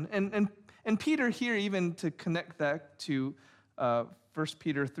about. And Peter here, even to connect that to 1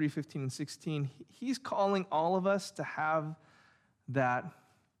 Peter 3:15 and 16, he's calling all of us to have that,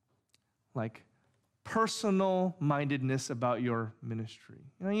 personal mindedness about your ministry.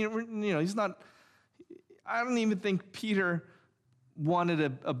 He's not, I don't even think Peter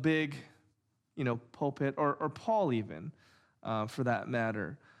wanted a big, pulpit, or Paul even, for that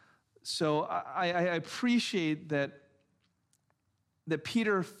matter. So I appreciate that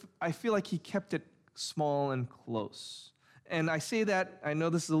Peter, I feel like he kept it small and close. And I say that, I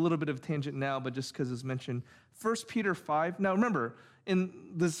know this is a little bit of a tangent now, but just because it's mentioned, 1 Peter 5. Now remember, the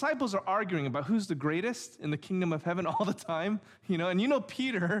disciples are arguing about who's the greatest in the kingdom of heaven all the time, and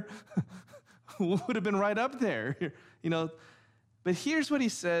Peter would have been right up there, But here's what he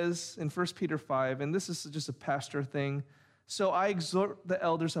says in 1 Peter 5, and this is just a pastor thing. So I exhort the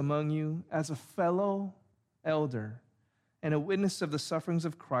elders among you as a fellow elder and a witness of the sufferings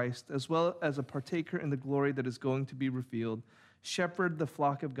of Christ, as well as a partaker in the glory that is going to be revealed. Shepherd the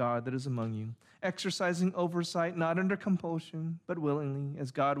flock of God that is among you, exercising oversight, not under compulsion, but willingly,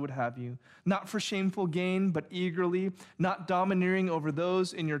 as God would have you, not for shameful gain, but eagerly, not domineering over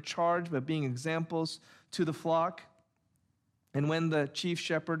those in your charge, but being examples to the flock. And when the chief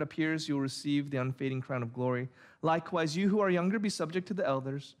shepherd appears, you'll receive the unfading crown of glory. Likewise, you who are younger, be subject to the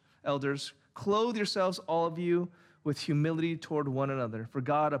elders. Clothe yourselves, all of you, with humility toward one another. For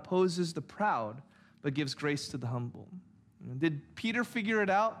God opposes the proud, but gives grace to the humble. Did Peter figure it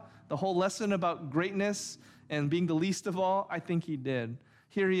out The whole lesson about greatness and being the least of all, I think he did.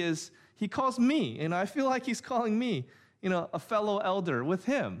 Here he is. He calls me, and I feel like he's calling me, a fellow elder with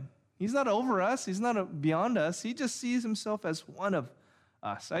him. He's not over us. He's not beyond us. He just sees himself as one of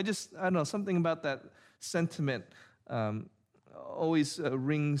us. I don't know, something about that sentiment always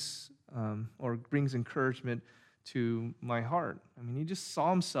rings or brings encouragement to my heart. I mean, he just saw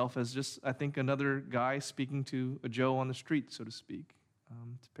himself as just, I think, another guy speaking to a Joe on the street, so to speak,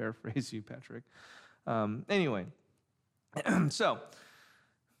 to paraphrase you, Patrick. Anyway, so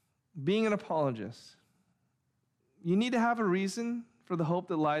being an apologist, you need to have a reason for the hope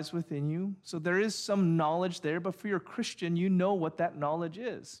that lies within you. So there is some knowledge there, but for your Christian, you know what that knowledge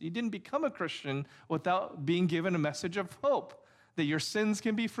is. You didn't become a Christian without being given a message of hope, that your sins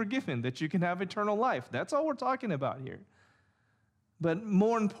can be forgiven, that you can have eternal life. That's all we're talking about here. But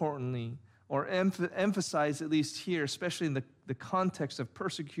more importantly, or emphasize at least here, especially in the context of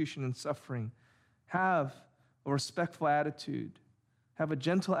persecution and suffering, have a respectful attitude, have a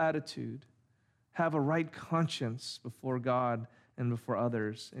gentle attitude, have a right conscience before God and before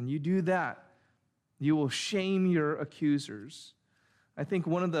others. And you do that, you will shame your accusers. I think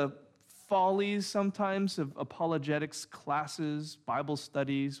one of the follies sometimes of apologetics classes, Bible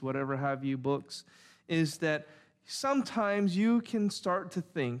studies, whatever have you, books, is that sometimes you can start to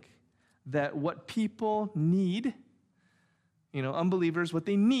think that what people need, unbelievers, what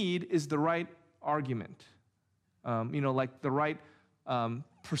they need is the right argument, like the right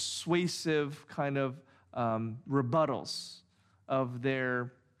persuasive kind of rebuttals of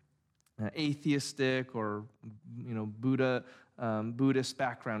their atheistic or Buddhist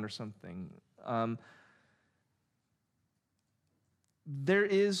background or something.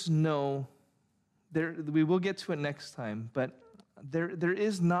 We will get to it next time, but there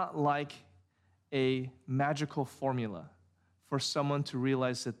is not like a magical formula for someone to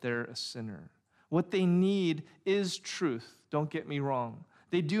realize that they're a sinner. What they need is truth, don't get me wrong.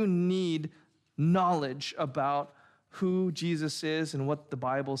 They do need knowledge about who Jesus is and what the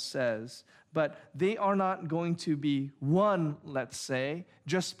Bible says, but they are not going to be won, let's say,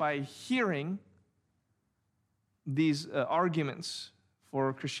 just by hearing these arguments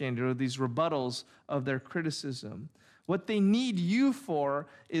for Christianity or these rebuttals of their criticism. What they need you for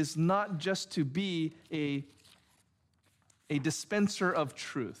is not just to be a dispenser of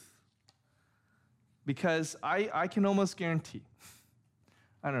truth. Because I can almost guarantee,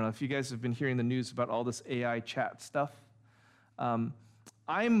 I don't know if you guys have been hearing the news about all this AI chat stuff.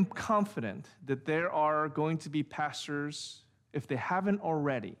 I'm confident that there are going to be pastors, if they haven't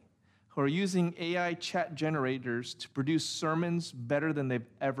already, who are using AI chat generators to produce sermons better than they've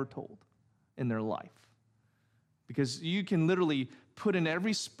ever told in their life. Because you can literally put in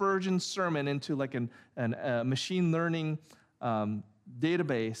every Spurgeon sermon into like a machine learning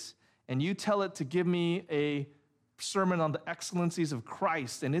database, and you tell it to give me a sermon on the excellencies of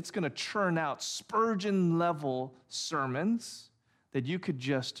Christ, and it's going to churn out Spurgeon-level sermons that you could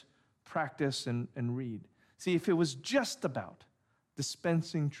just practice and read. See, if it was just about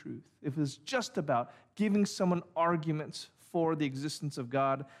dispensing truth, if it was just about giving someone arguments for the existence of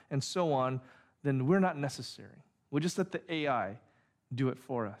God and so on, then we're not necessary. We'll just let the AI do it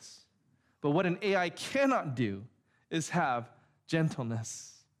for us. But what an AI cannot do is have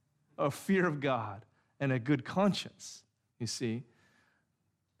gentleness, a fear of God, and a good conscience, you see.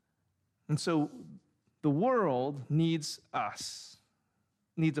 And so the world needs us,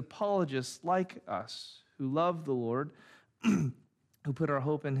 needs apologists like us who love the Lord, who put our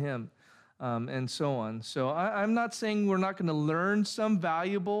hope in him, and so on. So I'm not saying we're not going to learn some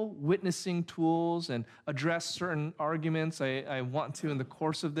valuable witnessing tools and address certain arguments. I want to, in the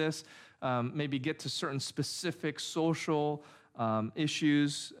course of this, maybe get to certain specific social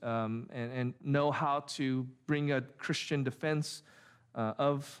issues and know how to bring a Christian defense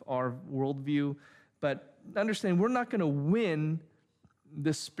of our worldview. But understand, we're not going to win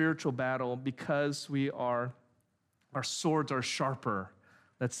this spiritual battle because our swords are sharper,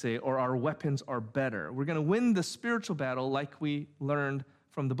 let's say, or our weapons are better. We're going to win the spiritual battle like we learned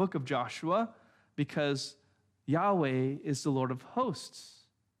from the book of Joshua because Yahweh is the Lord of hosts.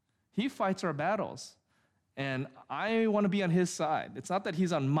 He fights our battles. And I want to be on his side. It's not that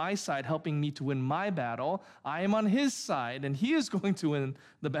he's on my side helping me to win my battle. I am on his side, and he is going to win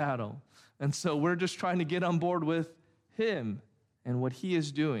the battle. And so we're just trying to get on board with him and what he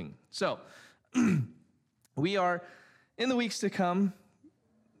is doing. So we are, in the weeks to come,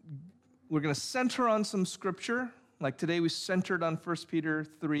 we're going to center on some scripture. Like today we centered on 1 Peter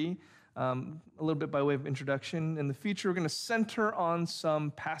 3, a little bit by way of introduction. In the future, we're going to center on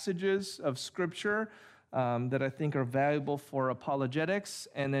some passages of scripture that I think are valuable for apologetics,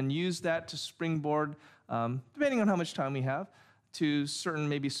 and then use that to springboard, depending on how much time we have, to certain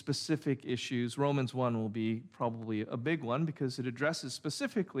maybe specific issues. Romans 1 will be probably a big one because it addresses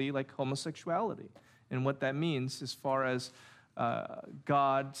specifically like homosexuality and what that means as far as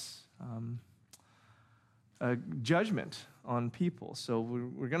God's judgment on people. So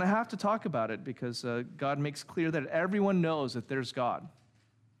we're going to have to talk about it because God makes clear that everyone knows that there's God.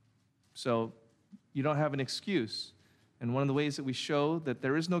 So you don't have an excuse. And one of the ways that we show that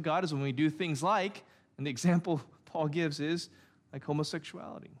there is no God is when we do things like, and the example Paul gives is like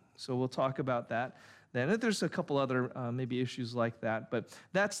homosexuality. So we'll talk about that. Then there's a couple other maybe issues like that, but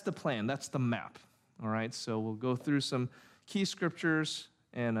that's the plan. That's the map. All right, so we'll go through some key scriptures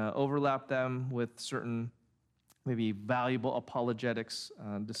and overlap them with certain maybe valuable apologetics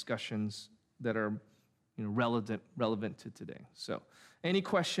discussions that are relevant to today. So any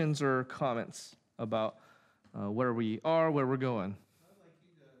questions or comments about where we are, where we're going? I'd like you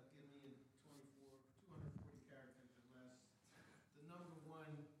to give me in 240 characters or less, the number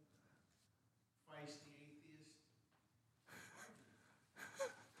one feisty atheist argument.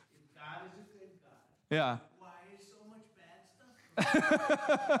 If God is a good God, Yeah. why is so much bad stuff?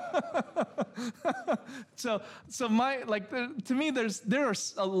 So my to me this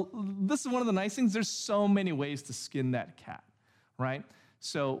is one of the nice things. There's so many ways to skin that cat, right?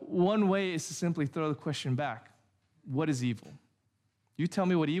 So one way is to simply throw the question back: what is evil? You tell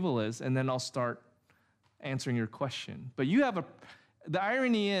me what evil is, and then I'll start answering your question. But the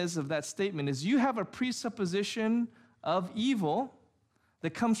irony of that statement is you have a presupposition of evil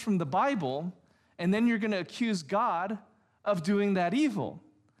that comes from the Bible, and then you're going to accuse God of doing that evil.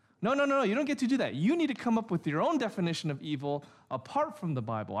 No, you don't get to do that. You need to come up with your own definition of evil apart from the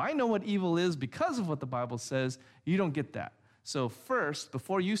Bible. I know what evil is because of what the Bible says. You don't get that. So first,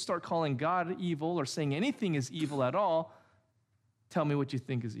 before you start calling God evil or saying anything is evil at all, tell me what you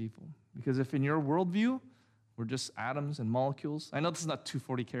think is evil. Because if in your worldview, we're just atoms and molecules. I know this is not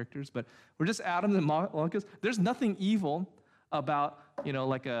 240 characters, but we're just atoms and molecules. There's nothing evil about,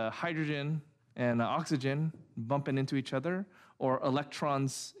 like a hydrogen and oxygen bumping into each other, or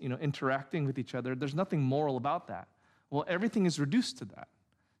electrons, interacting with each other. There's nothing moral about that. Well, everything is reduced to that.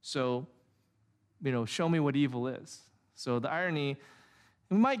 So, show me what evil is. So the irony,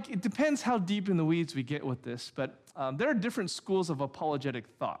 it depends how deep in the weeds we get with this, but there are different schools of apologetic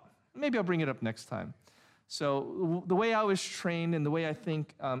thought. Maybe I'll bring it up next time. So the way I was trained and the way I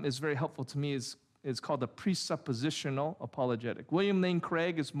think is very helpful to me is called the presuppositional apologetic. William Lane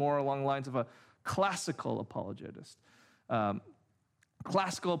Craig is more along the lines of a classical apologetist.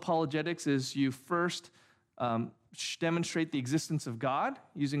 Classical apologetics is you first demonstrate the existence of God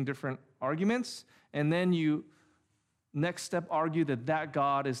using different arguments, and then you next step argue that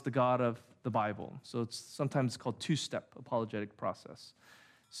God is the God of the Bible. So it's sometimes called two-step apologetic process.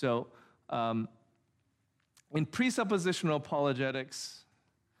 So in presuppositional apologetics,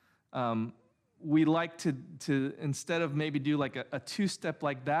 we like to instead of maybe do like a two-step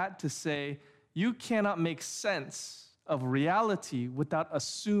like that, to say you cannot make sense of reality without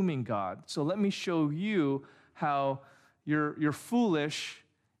assuming God. So let me show you how you're foolish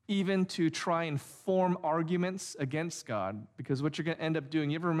even to try and form arguments against God, because what you're going to end up doing,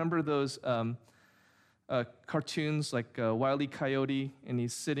 you ever remember those cartoons like Wile E. Coyote, and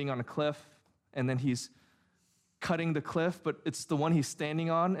he's sitting on a cliff, and then he's cutting the cliff, but it's the one he's standing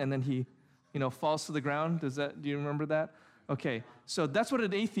on, and then he falls to the ground? Do you remember that? Okay, so that's what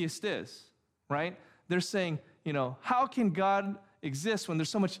an atheist is, right? They're saying, how can God exist when there's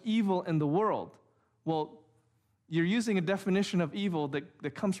so much evil in the world? Well, you're using a definition of evil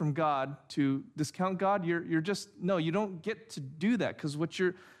that comes from God to discount God. You don't get to do that, because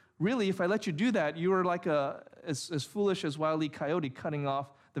if I let you do that, you are like as foolish as Wile E. Coyote cutting off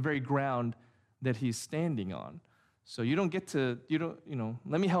the very ground that he's standing on. So you don't get to,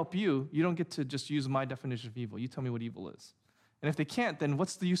 let me help you. You don't get to just use my definition of evil. You tell me what evil is. And if they can't, then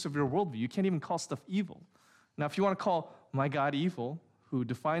what's the use of your worldview? You can't even call stuff evil. Now, if you want to call my God evil, who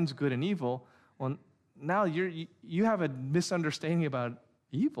defines good and evil, well, now you have a misunderstanding about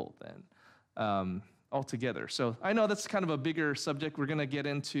evil then altogether. So I know that's kind of a bigger subject we're going to get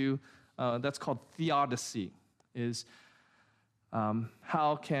into. That's called theodicy, is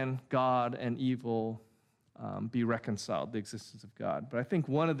how can God and evil be reconciled, the existence of God. But I think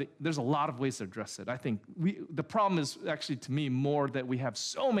there's a lot of ways to address it. I think the problem is actually, to me, more that we have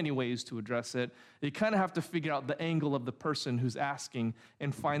so many ways to address it. You kind of have to figure out the angle of the person who's asking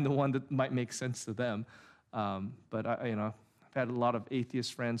and find the one that might make sense to them. But I've had a lot of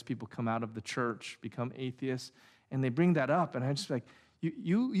atheist friends, people come out of the church, become atheists, and they bring that up, and I'm just like,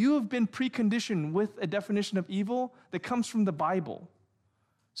 You have been preconditioned with a definition of evil that comes from the Bible.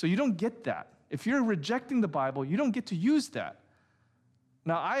 So you don't get that. If you're rejecting the Bible, you don't get to use that.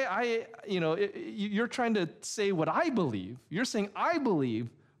 Now, you're trying to say what I believe. You're saying I believe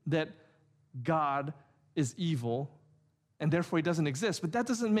that God is evil and therefore he doesn't exist. But that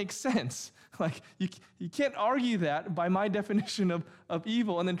doesn't make sense. Like, you can't argue that by my definition of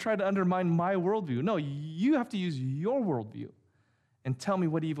evil and then try to undermine my worldview. No, you have to use your worldview and tell me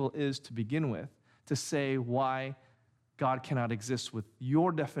what evil is to begin with to say why God cannot exist with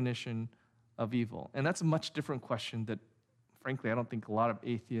your definition of evil. And that's a much different question that, frankly, I don't think a lot of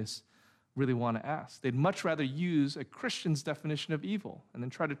atheists really want to ask. They'd much rather use a Christian's definition of evil and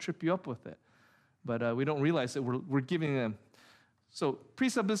then try to trip you up with it. But we don't realize that we're giving them. So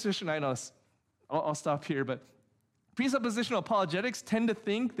presupposition, I know, I'll stop here, but presuppositional apologetics tend to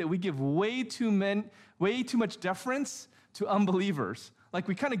think that we give way too much deference to unbelievers. Like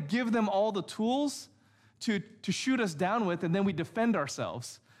we kind of give them all the tools to shoot us down with, and then we defend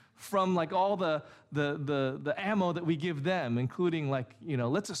ourselves from like all the ammo that we give them, including like,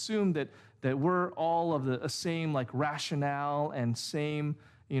 let's assume that we're all of the same like rationale and same,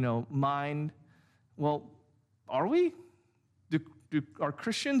 mind. Well, are we? Are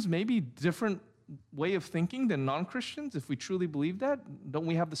Christians maybe different way of thinking than non-Christians if we truly believe that? Don't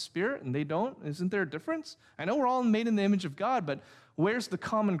we have the Spirit and they don't? Isn't there a difference? I know we're all made in the image of God, but where's the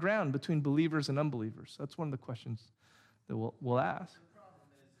common ground between believers and unbelievers? That's one of the questions that we'll ask. The problem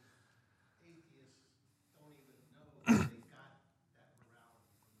is atheists don't even know that they got that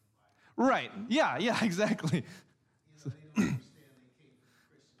morality from the Bible. Right. Yeah, exactly. They don't understand they came from a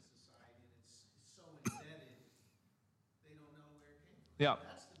Christian society, and it's so embedded, they don't know where it came from. Yeah.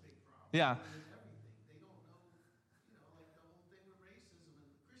 That's the big problem. Yeah. With everything. They don't know, like the whole thing with racism,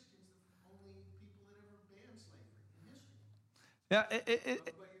 and the Christians, the only people that ever banned slavery in history. Yeah, But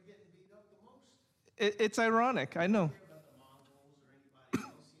you're getting beat up the most. it's ironic. I know. Care about the Mongols or anybody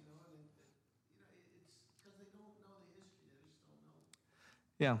else, and it's because they don't know the history. They just don't know.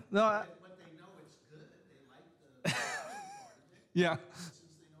 Yeah. No. But they know it's good. They like the part of it. Yeah. Since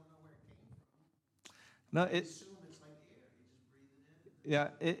they don't know where it came from. No. They assume it's like air. You just breathe it in.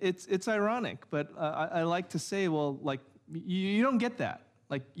 Yeah. It's ironic, but I like to say, well, like you don't get that.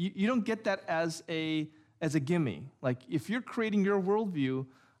 Like you don't get that as a gimme. Like if you're creating your worldview,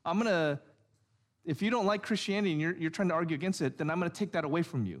 if you don't like Christianity and you're trying to argue against it, then I'm gonna take that away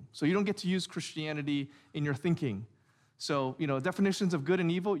from you. So you don't get to use Christianity in your thinking. So, definitions of good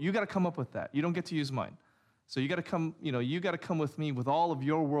and evil, you got to come up with that. You don't get to use mine. So you got to come, come with me with all of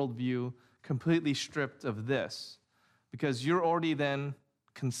your worldview completely stripped of this, because you're already then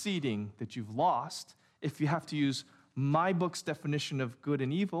conceding that you've lost if you have to use my book's definition of good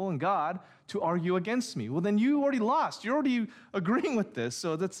and evil and God to argue against me. Well, then you already lost. You're already agreeing with this.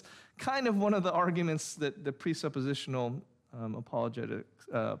 So that's kind of one of the arguments that the presuppositional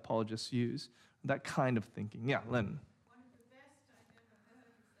apologists use, that kind of thinking. Yeah, Len.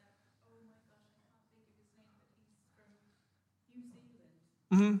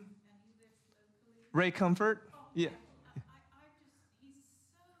 Mm-hmm. And he lives locally. Ray Comfort? Oh, Yeah. he's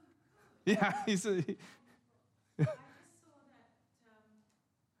so good. Yeah, he's a... I just saw that the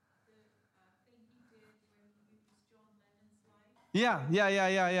thing he did when he used John Lennon's life. Yeah. I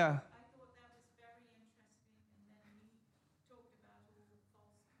thought that was very interesting, and then he talked about all the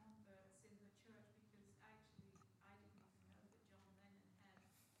false converts in the church, because actually I didn't even know that John Lennon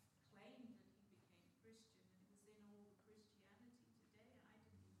had claimed that he became Christian, and it was in all the Christianity Today, and I didn't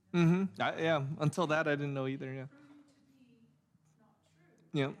even know. Yeah, until that I didn't know either, yeah. Proven to be not true.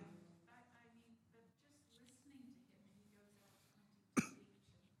 Yeah. I mean, but just listening to him,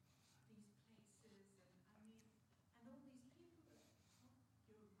 and he goes off hunting the beach and these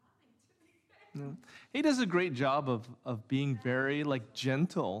places, and all these people that, you're right. Yeah. He does a great job of being very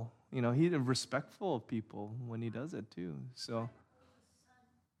gentle. He's respectful of people when he does it too. So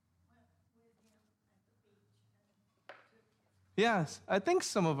yes, I think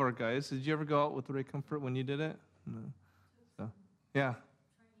some of our guys. Did you ever go out with Ray Comfort when you did it? No. So yeah.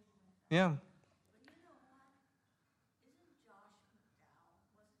 Yeah.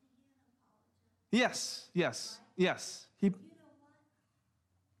 Yes. He You know what?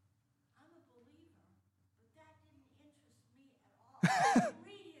 I'm a believer, but that didn't interest me at all. I didn't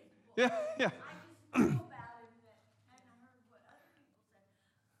read his book. Yeah. I just knew about him and I heard what other people said.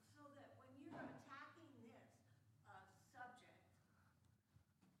 So that when you're attacking this subject,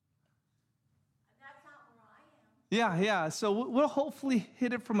 that's not where I am. Yeah. So we'll hopefully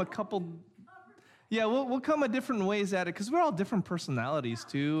hit it from a couple. Yeah, we'll come at different ways at it, because we're all different personalities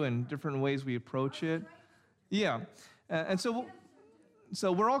too, and different ways we approach it. Yeah, and so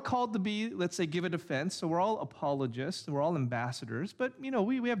So we're all called to be, let's say, give a defense. So we're all apologists, we're all ambassadors, but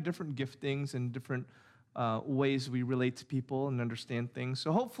we have different giftings and different ways we relate to people and understand things.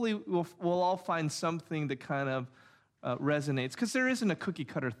 So hopefully we'll all find something that kind of resonates, because there isn't a cookie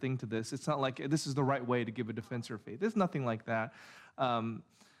cutter thing to this. It's not like this is the right way to give a defense of faith. There's nothing like that.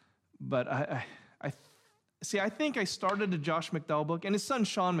 But I think I started a Josh McDowell book, and his son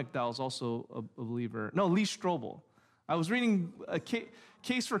Sean McDowell is also a believer. No, Lee Strobel. I was reading a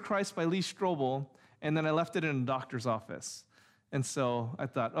Case for Christ by Lee Strobel, and then I left it in a doctor's office. And so I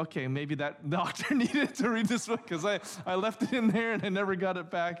thought, okay, maybe that doctor needed to read this book, because I left it in there and I never got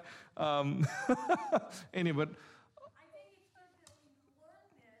it back. Anyway, I think it's good that we learn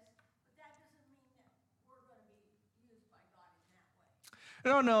this, but that doesn't mean that we're going to be used by God in that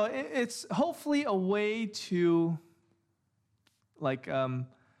way. no, it's hopefully a way to,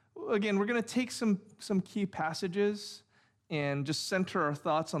 again, we're going to take some key passages and just center our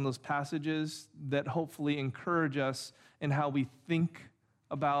thoughts on those passages that hopefully encourage us in how we think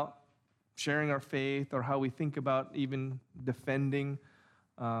about sharing our faith, or how we think about even defending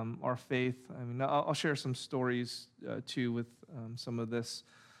our faith. I mean, I'll share some stories too with some of this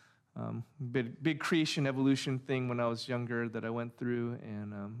big creation evolution thing when I was younger that I went through,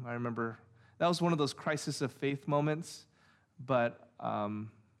 and I remember that was one of those crisis of faith moments. But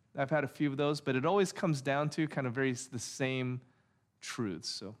I've had a few of those, but it always comes down to kind of the same truths.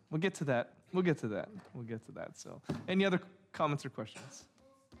 So we'll get to that. So any other comments or questions?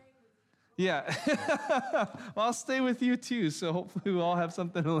 Yeah. Well, I'll stay with you too, so hopefully we'll all have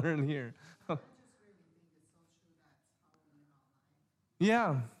something to learn here.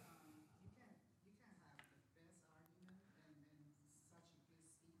 Yeah.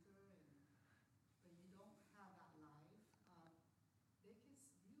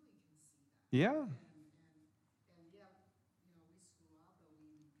 Yeah. And yeah, we screw up, but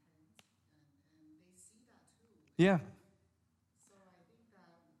we repent, and they see that too. Yeah. So I think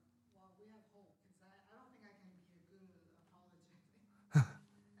that, we have hope, because I don't think I can be a good apologist.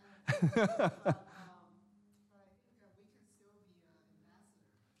 But I think that we can still be an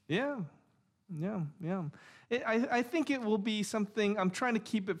ambassador. Yeah. I think it will be something, I'm trying to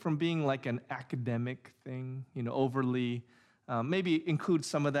keep it from being like an academic thing, overly. Maybe include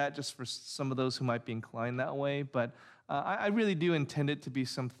some of that just for some of those who might be inclined that way. But I really do intend it to be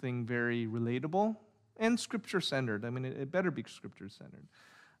something very relatable and Scripture-centered. I mean, it better be Scripture-centered.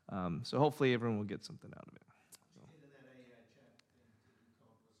 So hopefully everyone will get something out of it.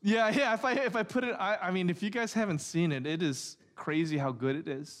 Yeah. If I put it, I mean, if you guys haven't seen it, it is crazy how good it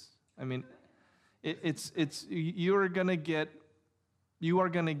is. I mean, you are gonna get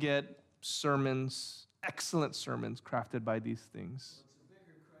sermons, excellent sermons crafted by these things. Well, it's a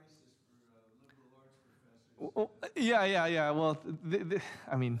bigger crisis for liberal arts professors. Yeah. Well,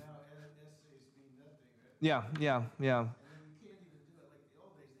 I mean, Now essays mean nothing, right? yeah. And then you can't even do it like the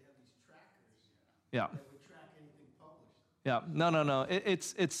old days. They have these trackers Yeah. that would track anything published. Yeah, no.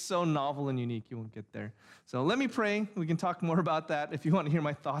 It's so novel and unique, you won't get there. So let me pray. We can talk more about that if you want to hear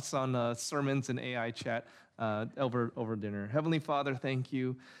my thoughts on sermons and AI chat over dinner. Heavenly Father, thank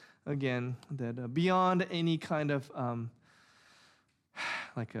you again that beyond any kind of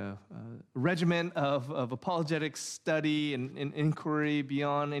like a regiment of apologetic study and inquiry,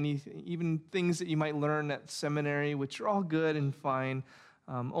 beyond even things that you might learn at seminary, which are all good and fine,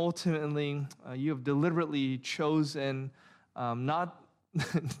 ultimately you have deliberately chosen not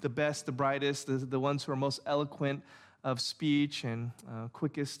the best, the brightest, the ones who are most eloquent of speech and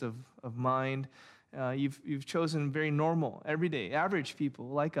quickest of mind. You've chosen very normal, everyday, average people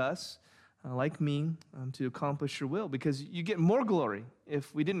like us, like me, to accomplish your will, because you get more glory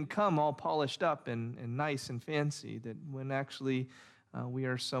if we didn't come all polished up and nice and fancy, that when actually we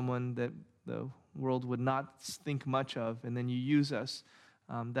are someone that the world would not think much of, and then you use us.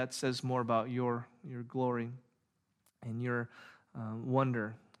 That says more about your glory and your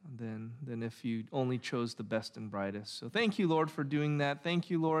wonder than if you only chose the best and brightest. So thank you, Lord, for doing that.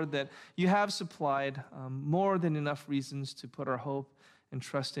 Thank you, Lord, that you have supplied more than enough reasons to put our hope and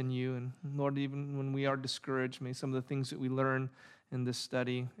trust in you. And Lord, even when we are discouraged, may some of the things that we learn in this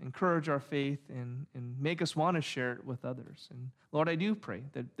study encourage our faith and make us want to share it with others. And Lord, I do pray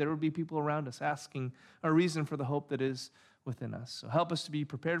that there will be people around us asking a reason for the hope that is within us. So help us to be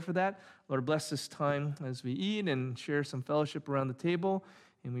prepared for that. Lord, bless this time as we eat and share some fellowship around the table.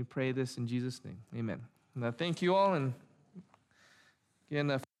 And we pray this in Jesus' name. Amen. And thank you all. And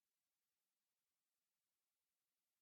again,